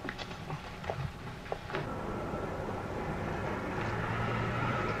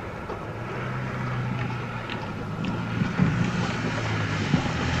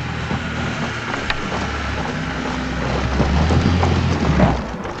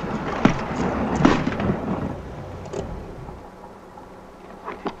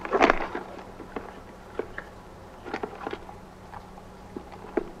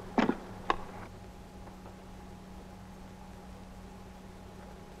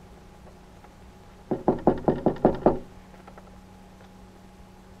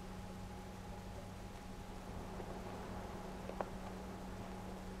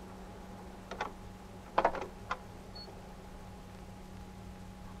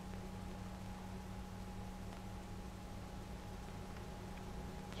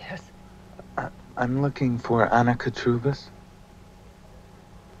 I'm looking for Anna Katrubas.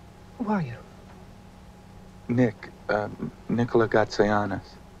 Who are you? Nicholas Gage.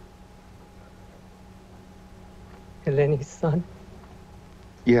 Eleni's son?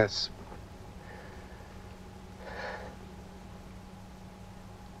 Yes.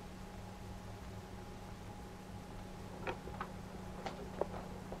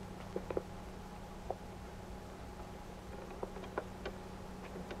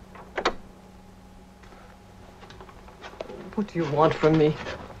 What do you want from me?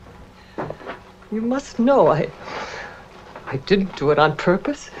 You must know I didn't do it on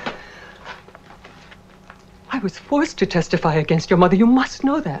purpose. I was forced to testify against your mother. You must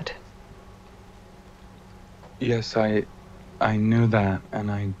know that. Yes, I knew that,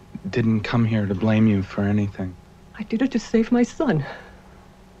 and I didn't come here to blame you for anything. I did it to save my son.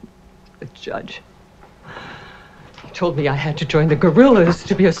 The judge. He told me I had to join the guerrillas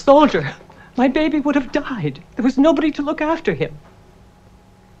to be a soldier. My baby would have died. There was nobody to look after him.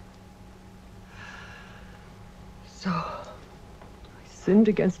 So, I sinned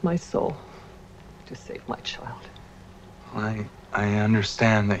against my soul to save my child. I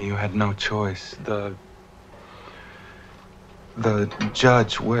understand that you had no choice. The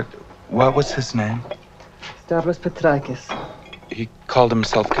judge, what was his name? Stavros Petrakis. He called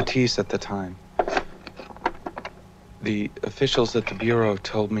himself Katis at the time. The officials at the bureau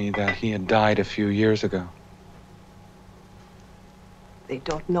told me that he had died a few years ago. They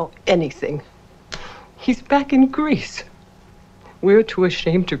don't know anything. He's back in Greece. We're too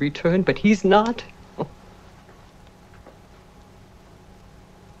ashamed to return, but he's not.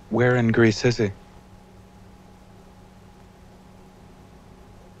 Where in Greece is he?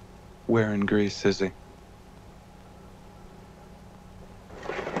 Where in Greece is he?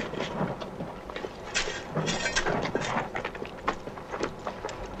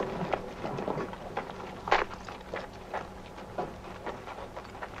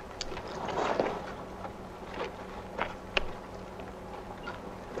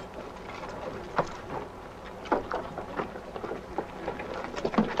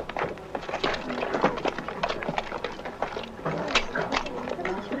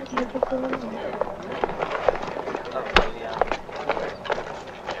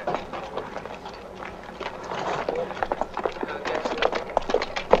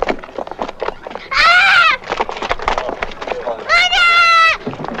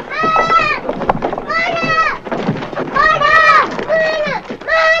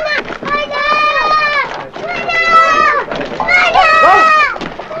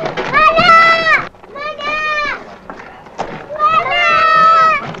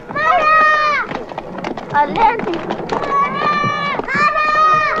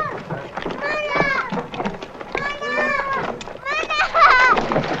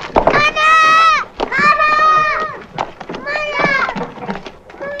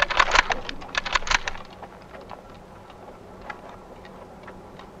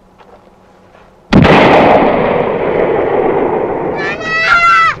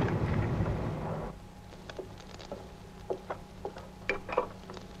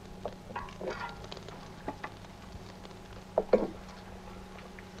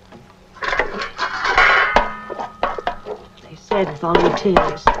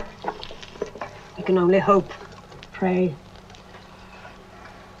 Volunteers. We can only hope, pray.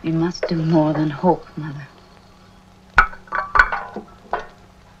 We must do more than hope, Mother.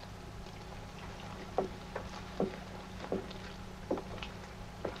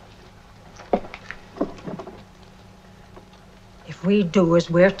 If we do as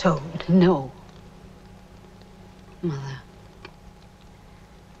we're told. No. Mother,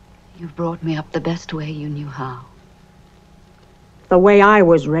 you've brought me up the best way you knew how. The way I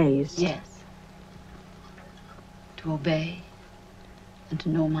was raised. Yes. To obey and to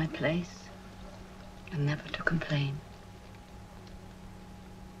know my place and never to complain.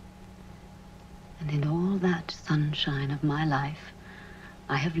 And in all that sunshine of my life,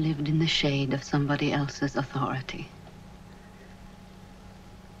 I have lived in the shade of somebody else's authority.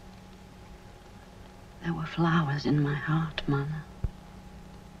 There were flowers in my heart, Mama.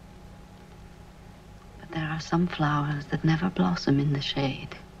 There are some flowers that never blossom in the shade.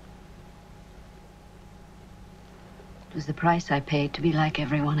 It was the price I paid to be like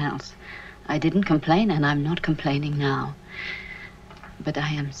everyone else. I didn't complain, and I'm not complaining now. But I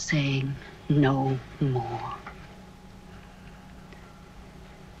am saying no more.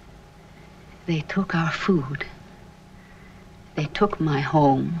 They took our food. They took my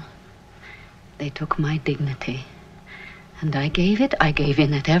home. They took my dignity. And I gave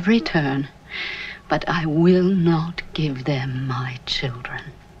in at every turn. But I will not give them my children.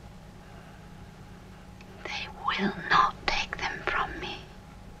 They will not take them from me.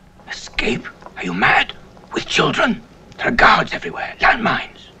 Escape? Are you mad? With children? There are guards everywhere,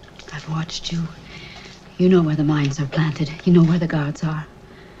 landmines. I've watched you. You know where the mines are planted. You know where the guards are.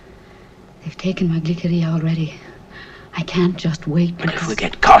 They've taken my glyceria already. I can't just wait. But if we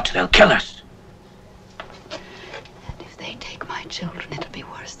get caught, they'll kill us. And if they take my children, it'll be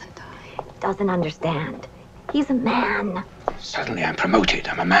worse than dying. Doesn't understand. He's a man. Suddenly I'm promoted.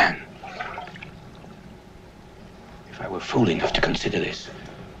 I'm a man. If I were fool enough to consider this,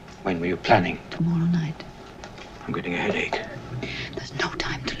 when were you planning? Tomorrow night. I'm getting a headache. There's no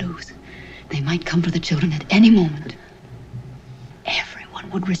time to lose. They might come for the children at any moment. Everyone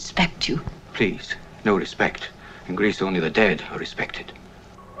would respect you. Please, no respect. In Greece, only the dead are respected.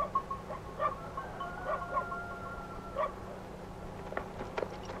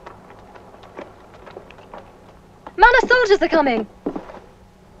 Mana soldiers are coming!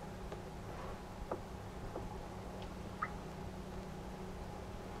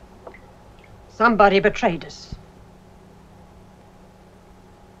 Somebody betrayed us.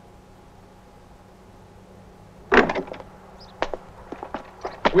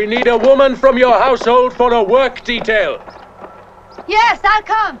 We need a woman from your household for a work detail. Yes, I'll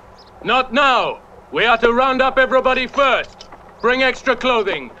come. Not now. We are to round up everybody first. Bring extra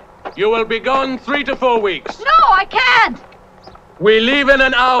clothing. You will be gone 3 to 4 weeks. No, I can't. We leave in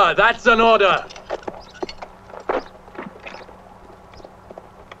an hour. That's an order.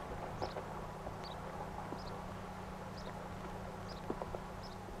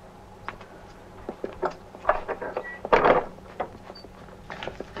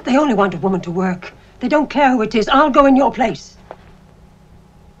 They only want a woman to work. They don't care who it is. I'll go in your place.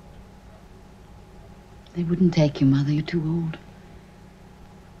 They wouldn't take you, Mother. You're too old.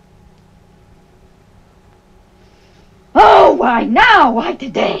 Oh, why now? Why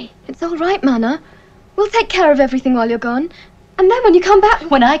today? It's all right, Mana. We'll take care of everything while you're gone. And then when you come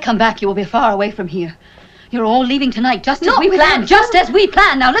back... When I come back, you will be far away from here. You're all leaving tonight, just as Not we without planned. Just as we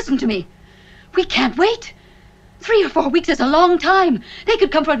planned. Now listen to me. We can't wait. 3 or 4 weeks is a long time. They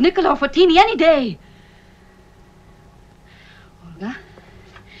could come for Nicola or for Teeny any day. Olga,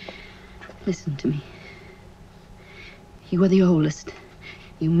 listen to me. You are the oldest.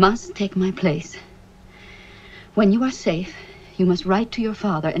 You must take my place. When you are safe, you must write to your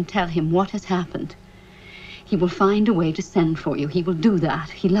father and tell him what has happened. He will find a way to send for you. He will do that.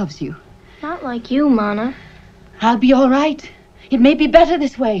 He loves you. Not like you, Mana. I'll be all right. It may be better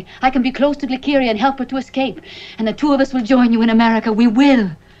this way. I can be close to Glyceria and help her to escape. And the 2 of us will join you in America. We will.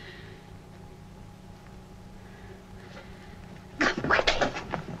 Come quickly.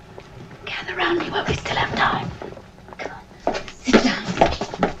 Gather round me while we still have time. Come on. Sit down.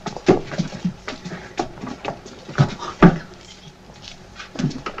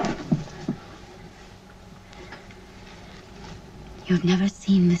 You've never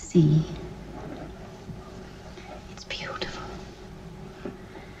seen the sea. It's beautiful.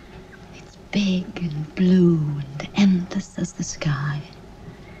 It's big and blue and endless as the sky.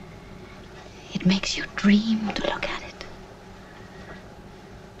 It makes you dream to look at it.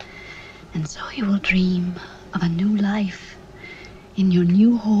 And so you will dream of a new life in your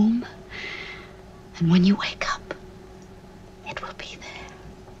new home. And when you wake up, it will be there.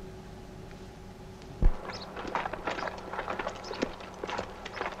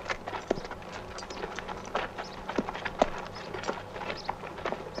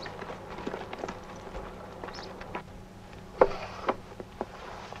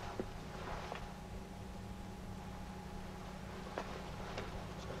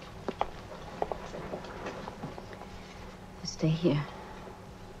 Stay here.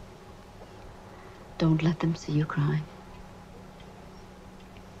 Don't let them see you crying.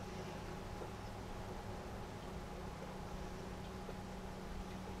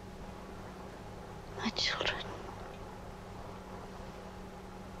 My children,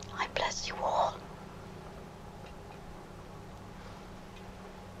 I bless you all.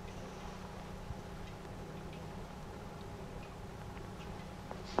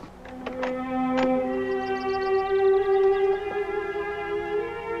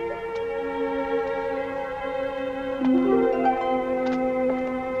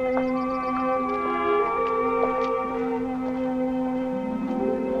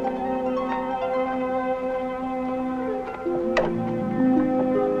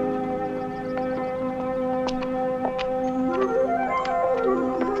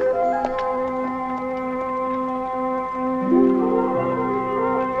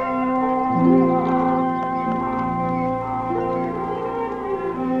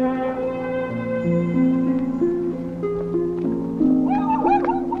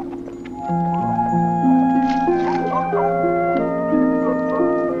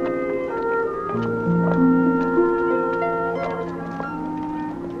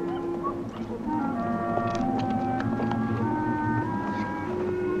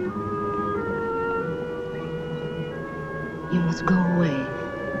 You must go away,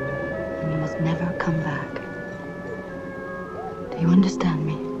 and you must never come back. Do you understand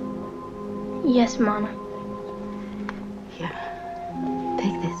me? Yes, Mana. Here,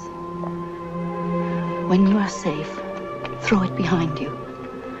 take this. When you are safe, throw it behind you.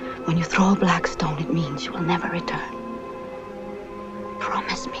 When you throw a black stone, it means you will never return.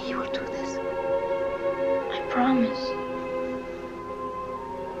 Promise me you will do this. I promise.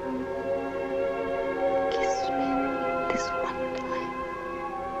 Kiss me.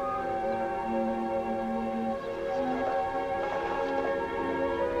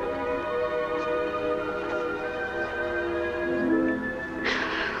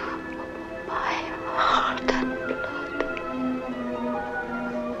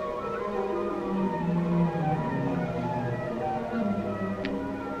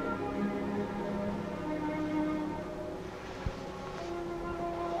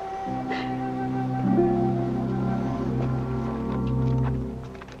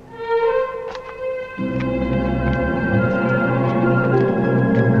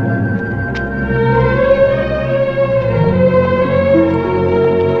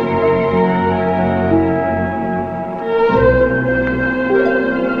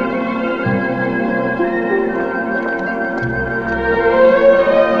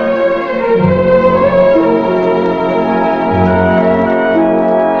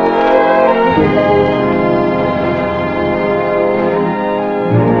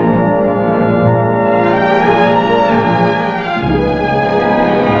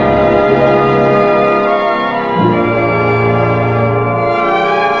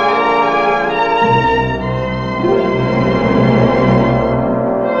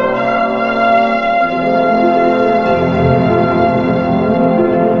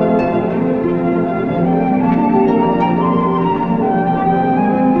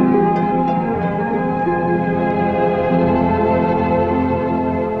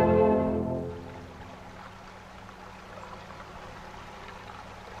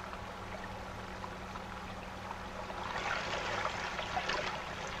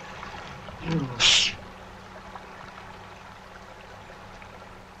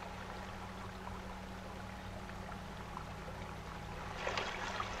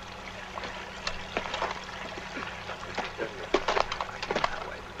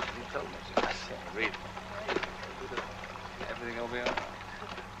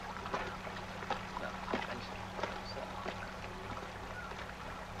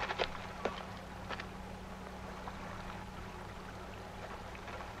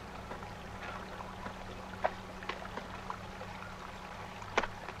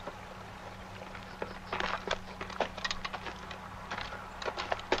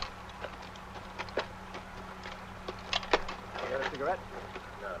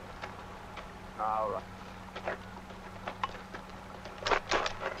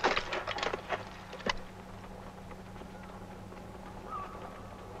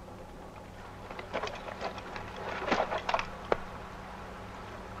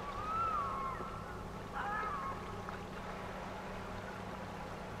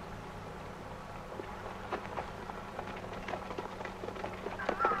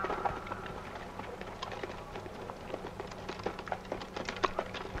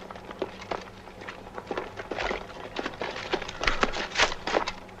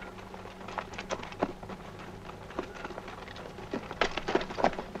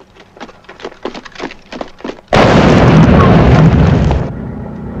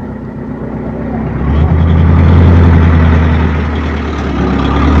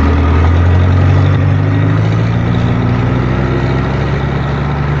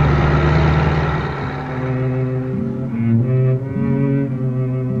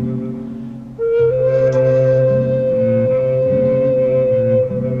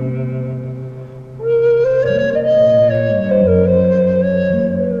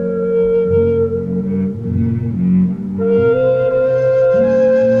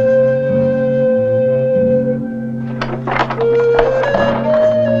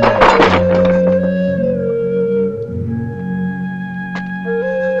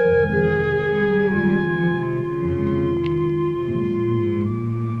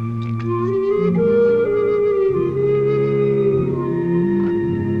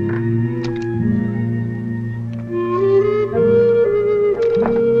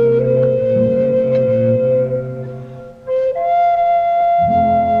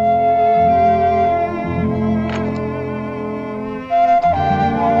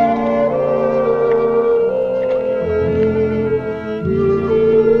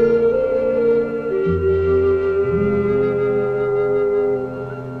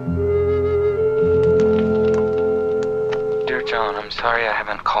 sorry I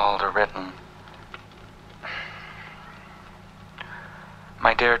haven't called or written.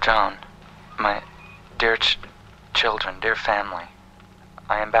 My dear John, my dear children, dear family,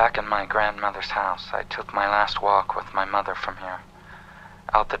 I am back in my grandmother's house. I took my last walk with my mother from here,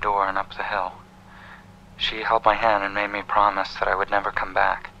 out the door and up the hill. She held my hand and made me promise that I would never come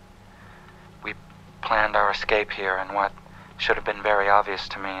back. We planned our escape here, and what should have been very obvious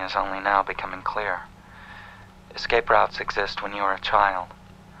to me is only now becoming clear. Escape routes exist when you are a child.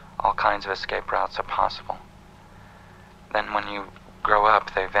 All kinds of escape routes are possible. Then when you grow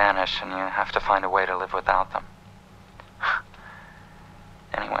up, they vanish, and you have to find a way to live without them.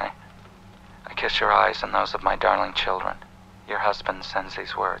 Anyway, I kiss your eyes and those of my darling children. Your husband sends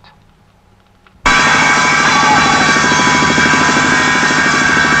these words.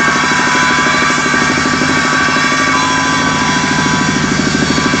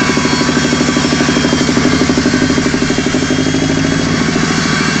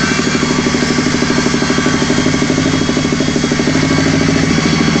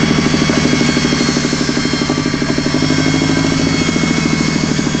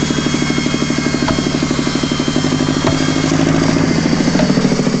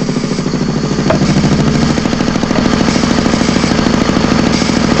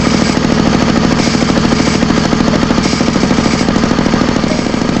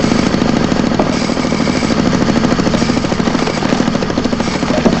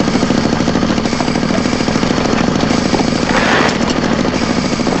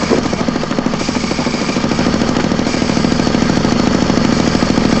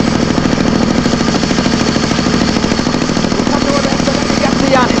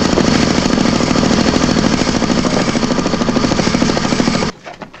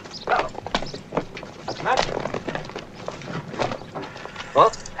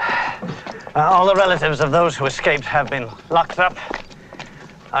 All the relatives of those who escaped have been locked up,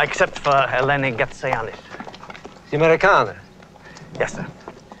 except for Eleni Γκατζογιάννη. The Americana? Yes, sir.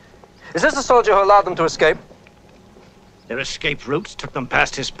 Is this the soldier who allowed them to escape? Their escape routes took them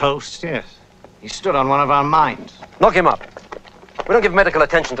past his post, yes. He stood on one of our mines. Knock him up. We don't give medical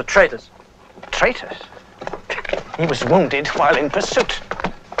attention to traitors. Traitors? He was wounded while in pursuit.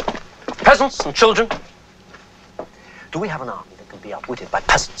 Peasants and children? Do we have an army that can be outwitted by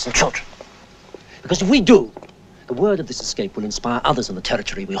peasants and children? Because if we do, the word of this escape will inspire others in the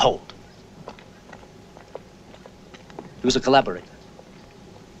territory we hold. He was a collaborator.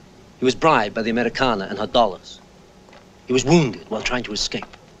 He was bribed by the Americana and her dollars. He was wounded while trying to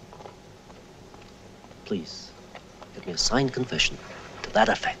escape. Please, get me a signed confession to that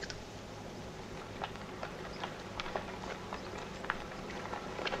effect.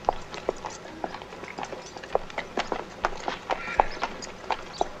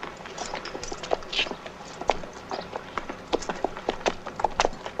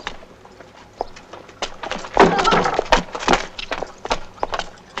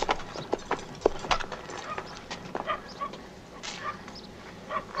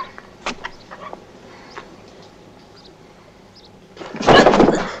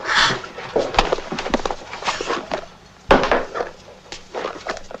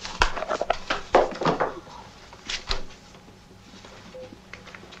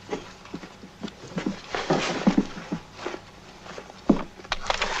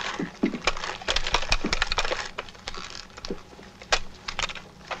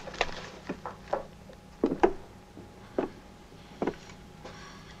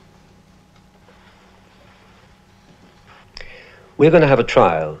 We're going to have a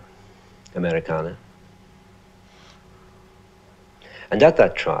trial, Americana. And at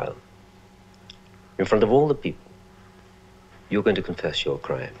that trial, in front of all the people, you're going to confess your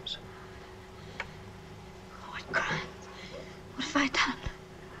crimes. What crimes? What have I done?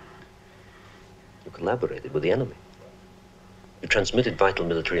 You collaborated with the enemy. You transmitted vital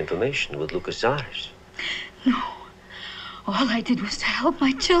military information with Nicholas Gage. No. All I did was to help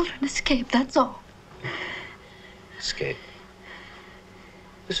my children escape, that's all. Escape?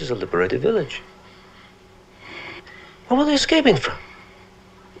 This is a liberated village. What were they escaping from?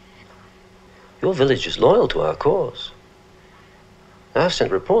 Your village is loyal to our cause. I've sent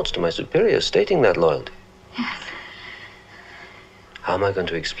reports to my superiors stating that loyalty. Yes. How am I going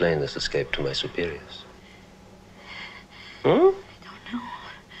to explain this escape to my superiors? Hmm? I don't know.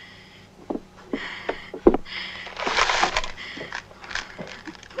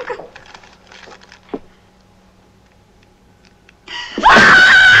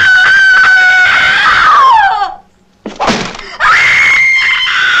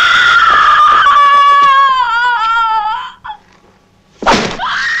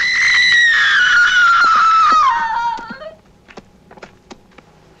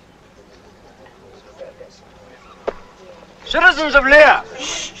 Citizens of Lear.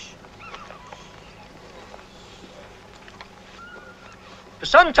 For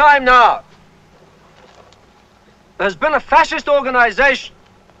some time now, there has been a fascist organization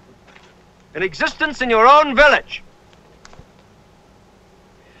in existence in your own village.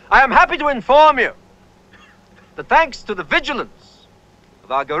 I am happy to inform you that thanks to the vigilance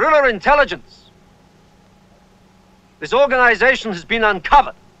of our guerrilla intelligence, this organization has been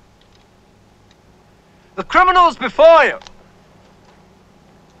uncovered. The criminals before you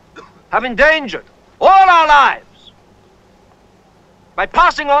have endangered all our lives by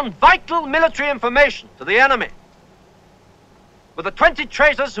passing on vital military information to the enemy with the 20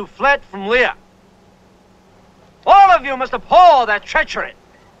 traitors who fled from Lear. All of you must abhor their treachery.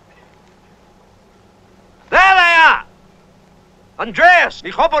 There they are! Andreas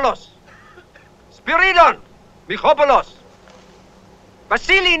Nichopoulos, Spiridon Michopoulos,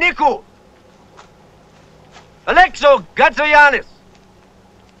 Vasily Nikou, Alexo Gatzoyannis,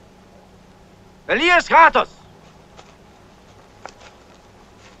 Elias Ratos,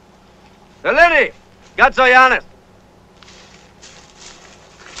 Eleni Gatζογιάννη.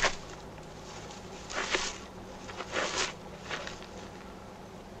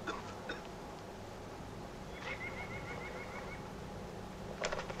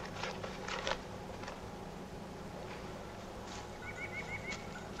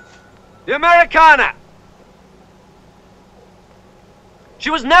 The Americana. She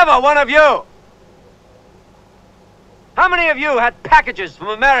was never one of you. How many of you had packages from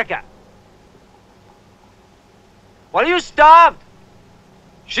America? While you starved,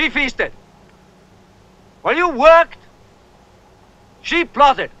 she feasted. While you worked, she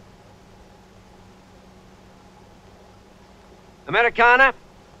plotted. Americana,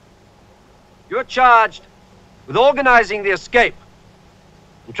 you're charged with organizing the escape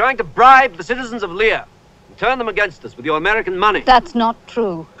and trying to bribe the citizens of Lear and turn them against us with your American money. That's not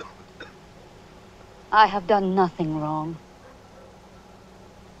true. I have done nothing wrong.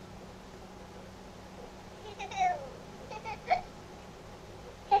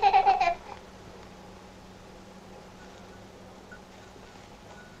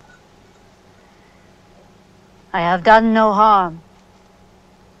 I have done no harm,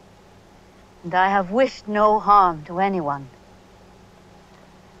 and I have wished no harm to anyone.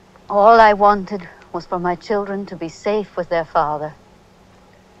 All I wanted was for my children to be safe with their father.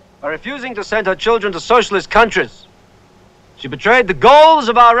 By refusing to send her children to socialist countries, she betrayed the goals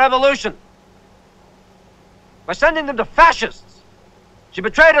of our revolution. By sending them to fascists, she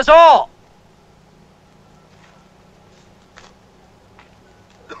betrayed us all.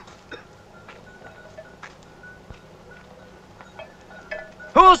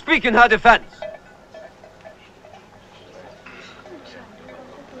 Who will speak in her defense?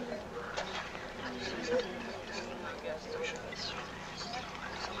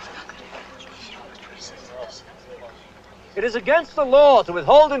 It is against the law to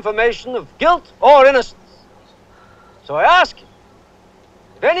withhold information of guilt or innocence. So I ask you,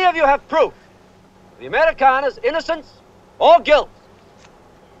 if any of you have proof of the Americana's innocence or guilt,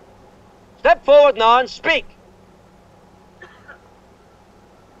 step forward now and speak.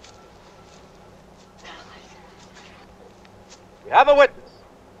 We have a witness.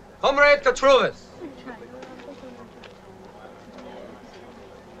 Comrade Katruvis.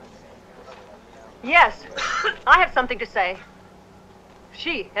 Yes, I have something to say.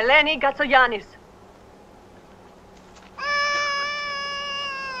 She, Eleni Γκατζογιάννη.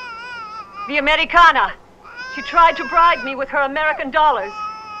 The Americana. She tried to bribe me with her American dollars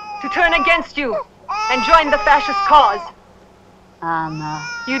to turn against you and join the fascist cause. Anna.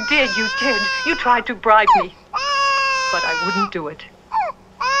 You did. You tried to bribe me. But I wouldn't do it.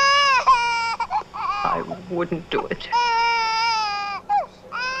 I wouldn't do it.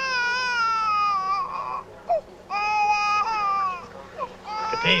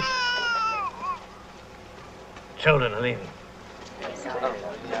 Peace. Children are leaving.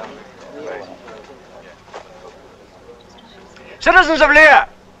 Citizens of Lear,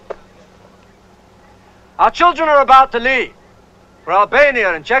 our children are about to leave for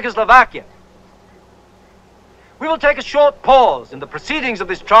Albania and Czechoslovakia. We will take a short pause in the proceedings of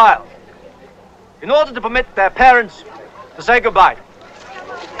this trial in order to permit their parents to say goodbye.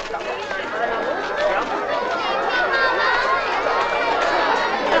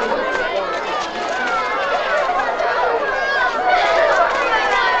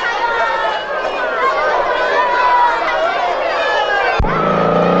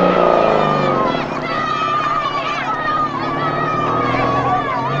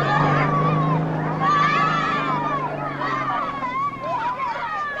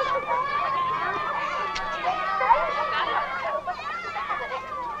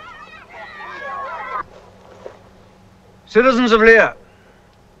 Citizens of Lear,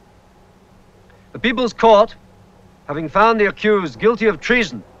 the People's Court, having found the accused guilty of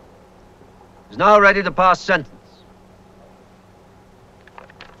treason, is now ready to pass sentence.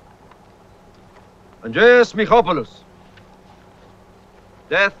 Andreas Michopoulos,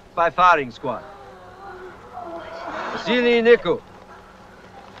 death by firing squad. Vasily Nikou,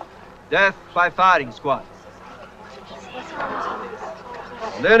 death by firing squad.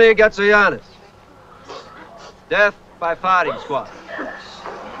 Eleni Γκατζογιάννη, death by firing squad.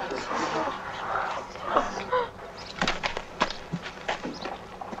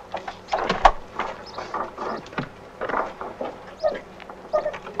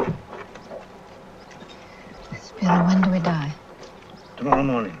 Spiro, when do we die? Tomorrow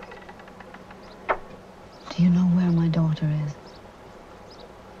morning. Do you know where my daughter is?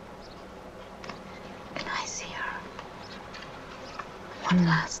 Can I see her? One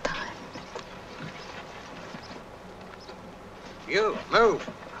last time. You, move.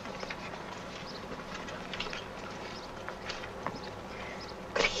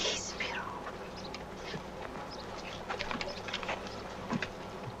 Please, Spiro.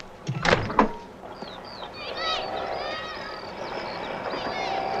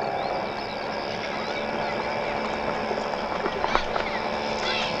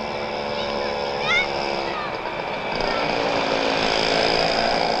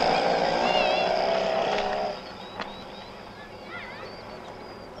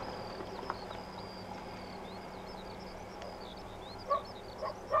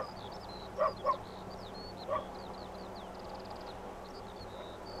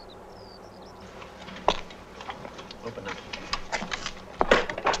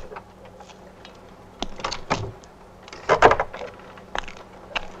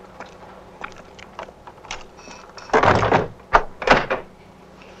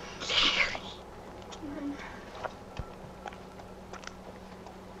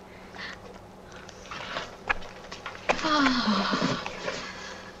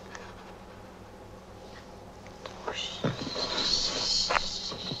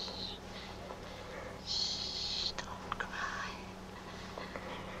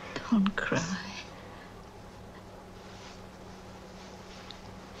 Don't cry.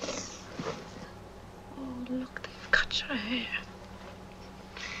 Oh, look, they've cut your hair.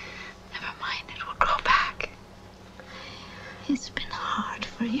 Never mind, it will grow back. It's been hard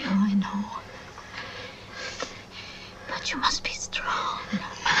for you, I know. But you must be strong.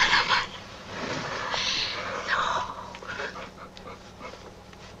 No.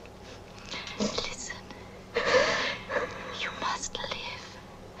 Listen. You must live.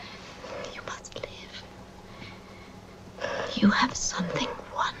 You must live. You have something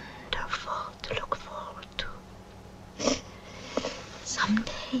wonderful to look forward to.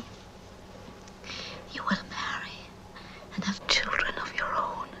 Someday, you will marry and have children of your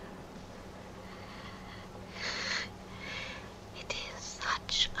own. It is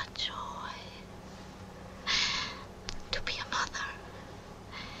such a joy to be a mother.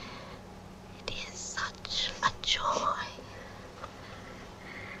 It is such a joy.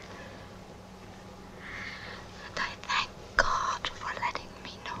 And I thank God for letting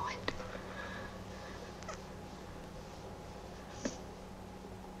me know it.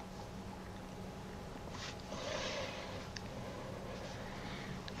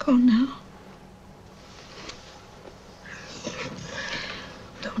 Go now.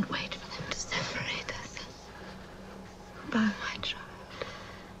 Don't wait for them to separate us. Bye, my child.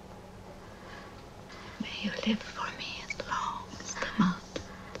 May you live for me as long as the mountain.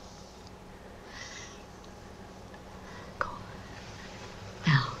 Go.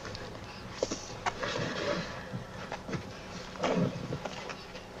 Now.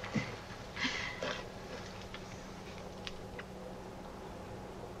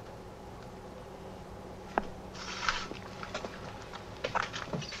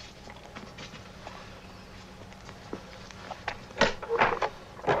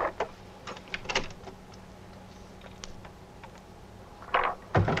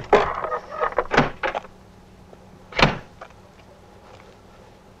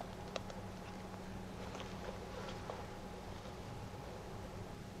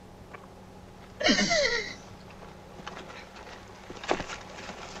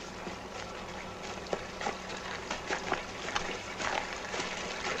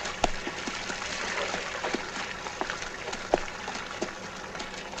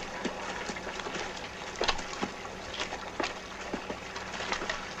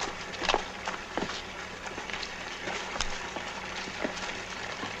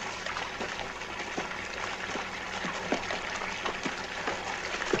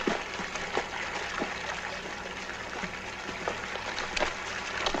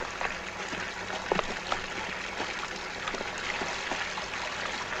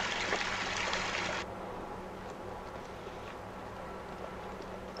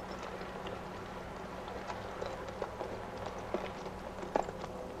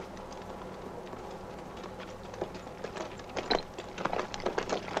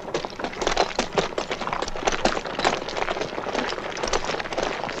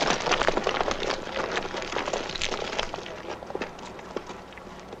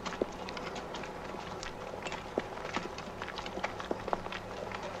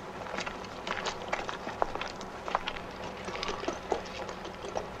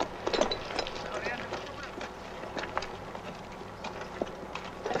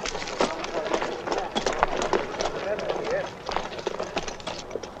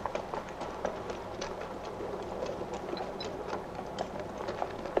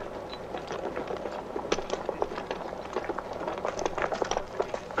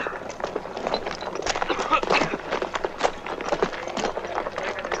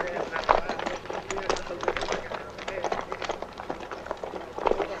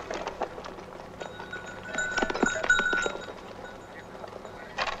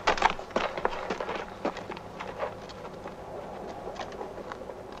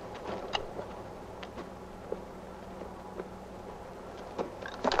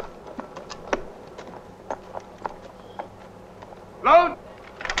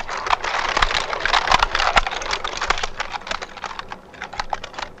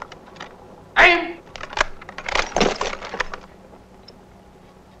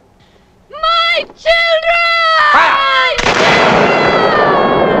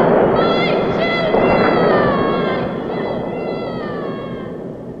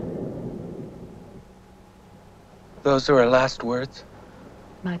 Those are her last words?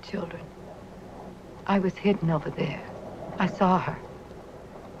 My children. I was hidden over there. I saw her.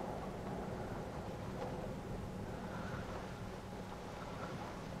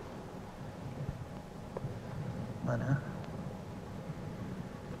 Mana?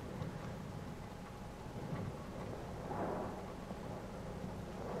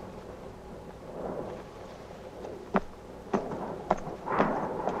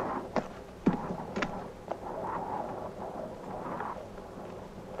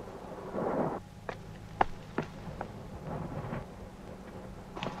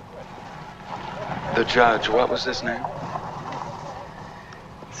 The judge, what was his name?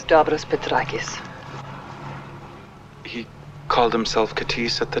 Stavros Petrakis. He called himself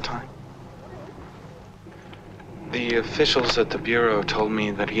Katis at the time? The officials at the Bureau told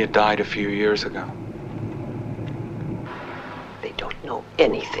me that he had died a few years ago. They don't know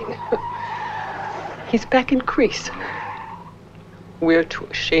anything. He's back in Greece. We're too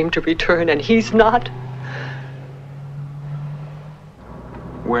ashamed to return, and he's not.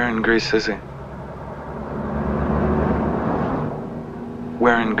 Where in Greece is he?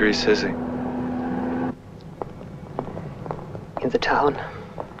 Where in Greece is he? In the town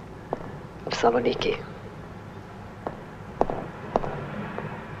of Saloniki.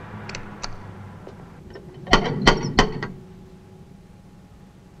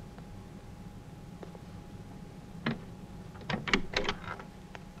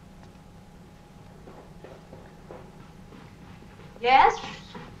 Yes?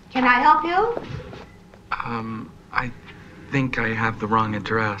 Can I help you? I think I have the wrong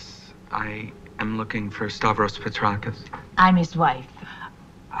address. I am looking for Stavros Petrakis. I'm his wife.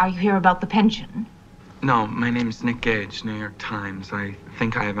 Are you here about the pension? No, my name's Nick Gage, New York Times. I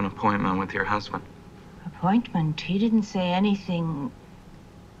think I have an appointment with your husband. Appointment? He didn't say anything.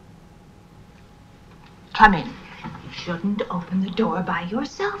 Come in. You shouldn't open the door by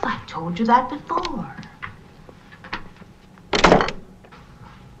yourself. I've told you that before.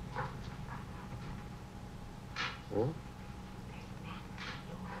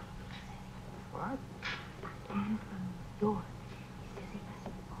 What? Door.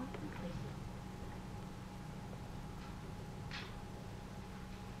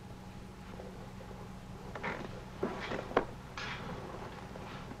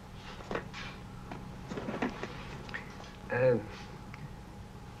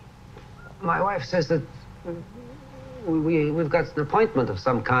 My wife says that we've got an appointment of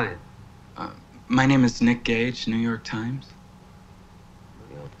some kind. My name is Nick Gage, New York Times.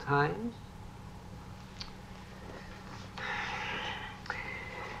 New York Times?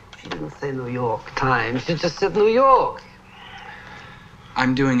 She didn't say New York Times. She just said New York.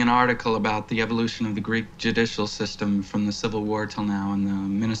 I'm doing an article about the evolution of the Greek judicial system from the Civil War till now, and the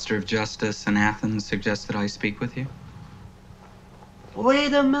Minister of Justice in Athens suggested I speak with you.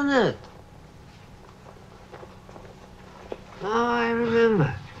 Wait a minute. Now I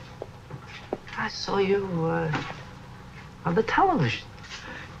remember. I saw you on the television.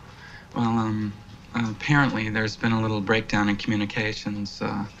 Well, apparently there's been a little breakdown in communications.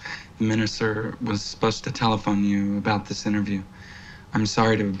 The minister was supposed to telephone you about this interview. I'm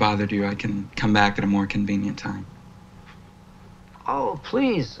sorry to have bothered you. I can come back at a more convenient time. Oh,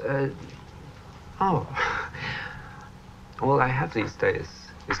 please. Oh. All I have these days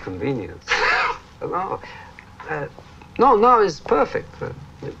is convenience. No, it's perfect.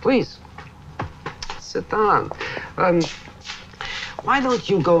 Please, sit down. Why don't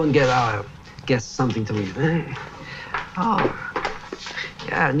you go and get our guest something to eat? Oh,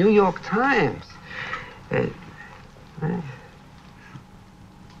 yeah, New York Times.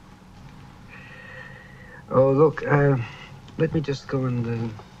 Oh, look, let me just go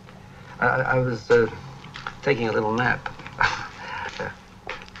and... I was taking a little nap.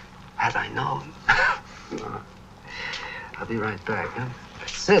 Had I known. I'll be right back, huh?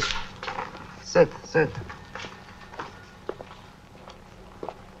 Sit. Sit.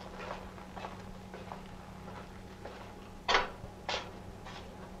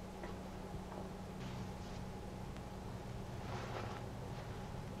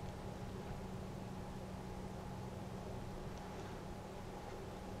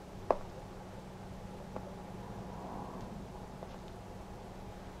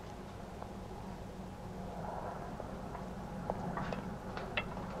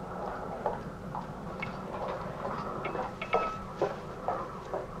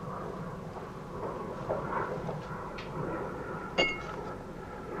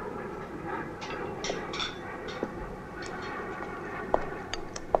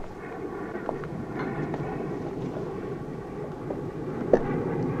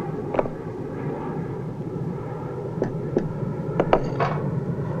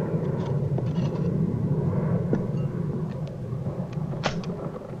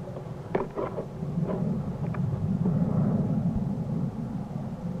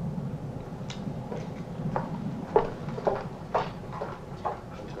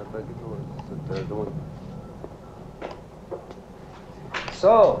 Come on.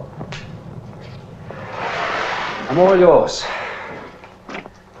 So, I'm all yours.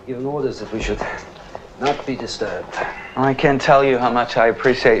 Given orders that we should not be disturbed. I can't tell you how much I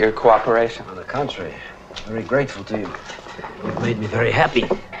appreciate your cooperation. On the contrary, very grateful to you. You've made me very happy.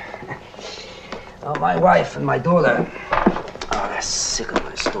 Oh, my wife and my daughter are sick of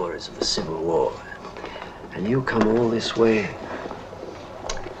my stories of the Civil War. And you come all this way.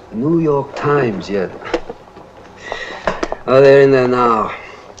 The New York Times yet. Oh, they're in there now,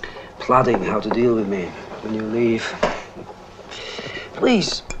 plotting how to deal with me when you leave.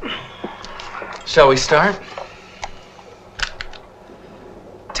 Please. Shall we start?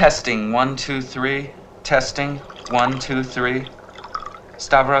 Testing, 1, 2, 3. Testing, 1, 2, 3.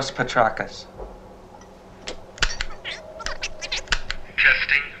 Stavros Petrakis.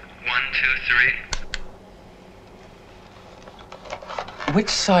 Testing, 1, 2, 3. Which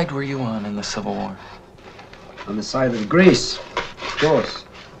side were you on in the Civil War? On the side of Greece, of course.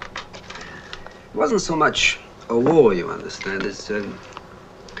 It wasn't so much a war, you understand. It's a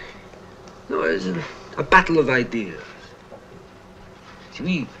battle of ideas. See,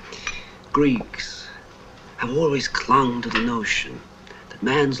 we Greeks have always clung to the notion that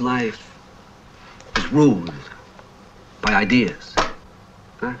man's life is ruled by ideas.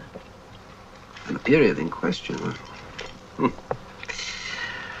 Huh? And the period in question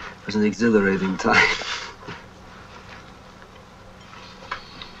was an exhilarating time.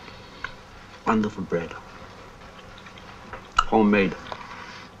 Wonderful bread. Homemade.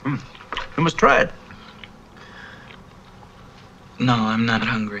 You must try it. No, I'm not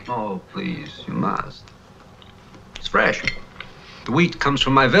hungry. Oh, please, you must. It's fresh. The wheat comes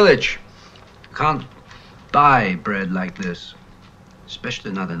from my village. You can't buy bread like this,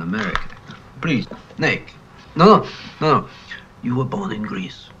 especially not in America. Please, Nick. No. You were born in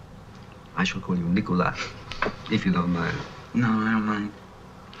Greece. I shall call you Nicholas, if you don't mind. No, I don't mind.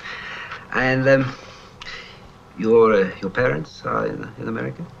 And your parents are in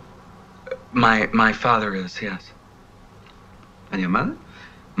America? My father is, yes. And your mother?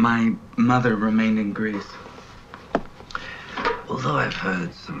 My mother remained in Greece. Although I've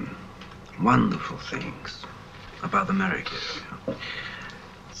heard some wonderful things about America,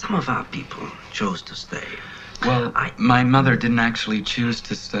 some of our people chose to stay. Well, my mother didn't actually choose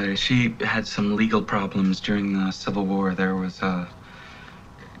to stay. She had some legal problems during the Civil War. There was a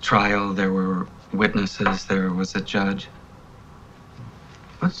trial, there were witnesses, there was a judge.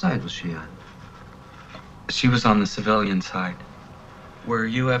 What side was she on? She was on the civilian side. Were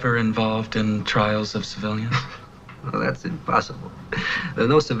you ever involved in trials of civilians? Well, that's impossible. There are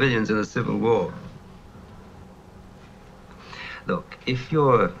no civilians in the Civil War. Look, if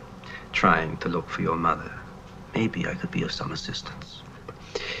you're trying to look for your mother, maybe I could be of some assistance.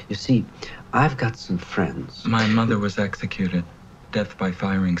 You see, I've got some friends. My mother was executed. Death by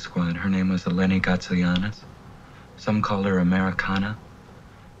firing squad. Her name was Eleni Γκατζογιάννη. Some call her Americana.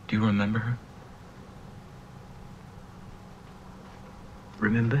 Do you remember her?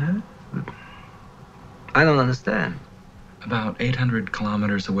 Remember her? I don't understand. About 800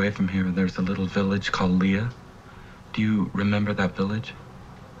 kilometers away from here, there's a little village called Leah. Do you remember that village?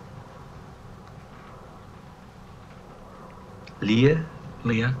 Leah?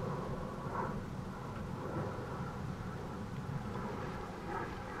 Leah?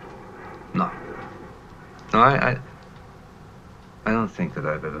 No, I don't think that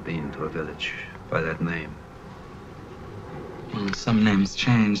I've ever been to a village by that name. Well, some names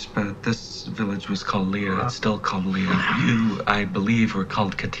changed, but this village was called Leah. It's still called Leah. You, I believe, were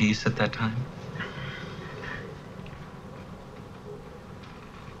called Katis at that time?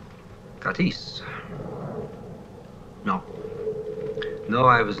 Katis? No. No,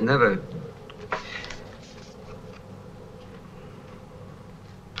 I was never...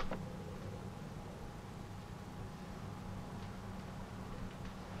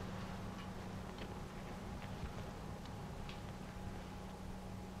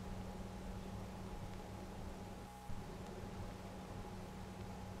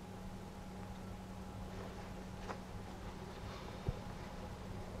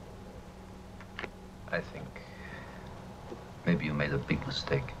 I think maybe you made a big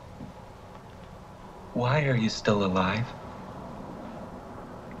mistake. Why are you still alive?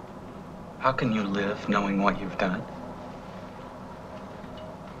 How can you live knowing what you've done?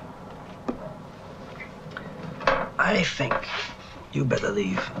 I think you better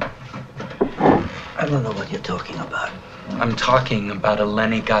leave. I don't know what you're talking about. I'm talking about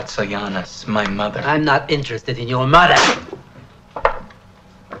Eleni Γκατζογιάννη, my mother. I'm not interested in your mother.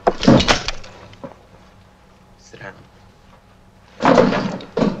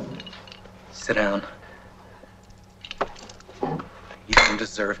 Sit down. You don't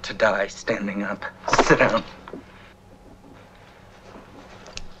deserve to die standing up. Sit down.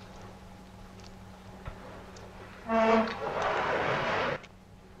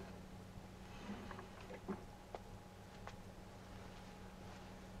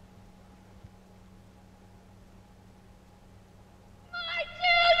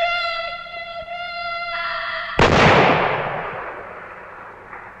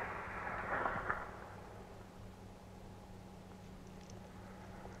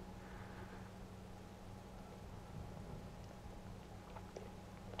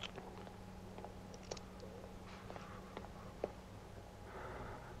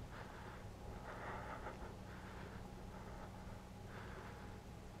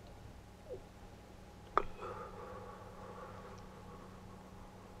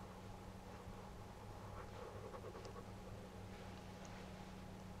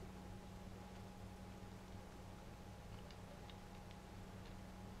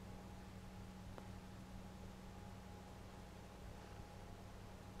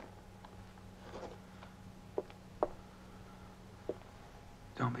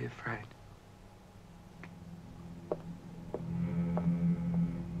 Don't be afraid.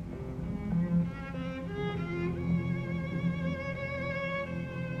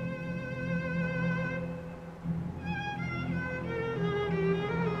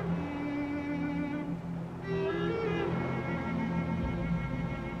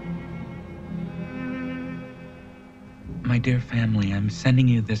 My dear family, I'm sending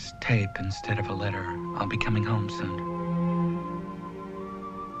you this tape instead of a letter. I'll be coming home soon.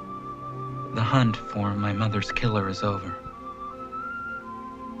 The hunt for my mother's killer is over.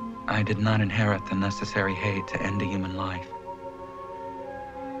 I did not inherit the necessary hate to end a human life.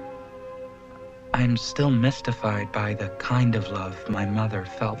 I'm still mystified by the kind of love my mother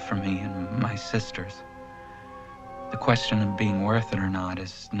felt for me and my sisters. The question of being worth it or not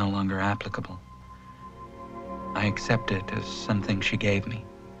is no longer applicable. I accept it as something she gave me.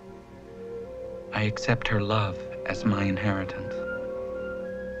 I accept her love as my inheritance.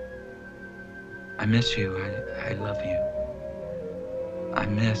 I miss you. I love you. I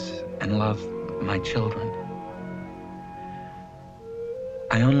miss and love my children.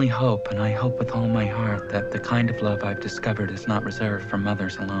 I only hope, and I hope with all my heart, that the kind of love I've discovered is not reserved for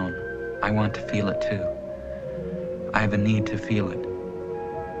mothers alone. I want to feel it too. I have a need to feel it.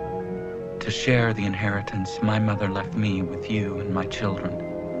 To share the inheritance my mother left me with you and my children.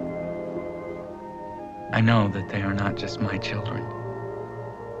 I know that they are not just my children.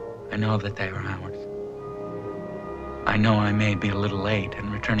 I know that they are ours. I know I may be a little late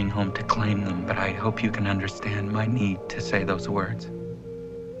in returning home to claim them, but I hope you can understand my need to say those words.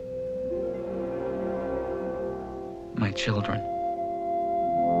 My children.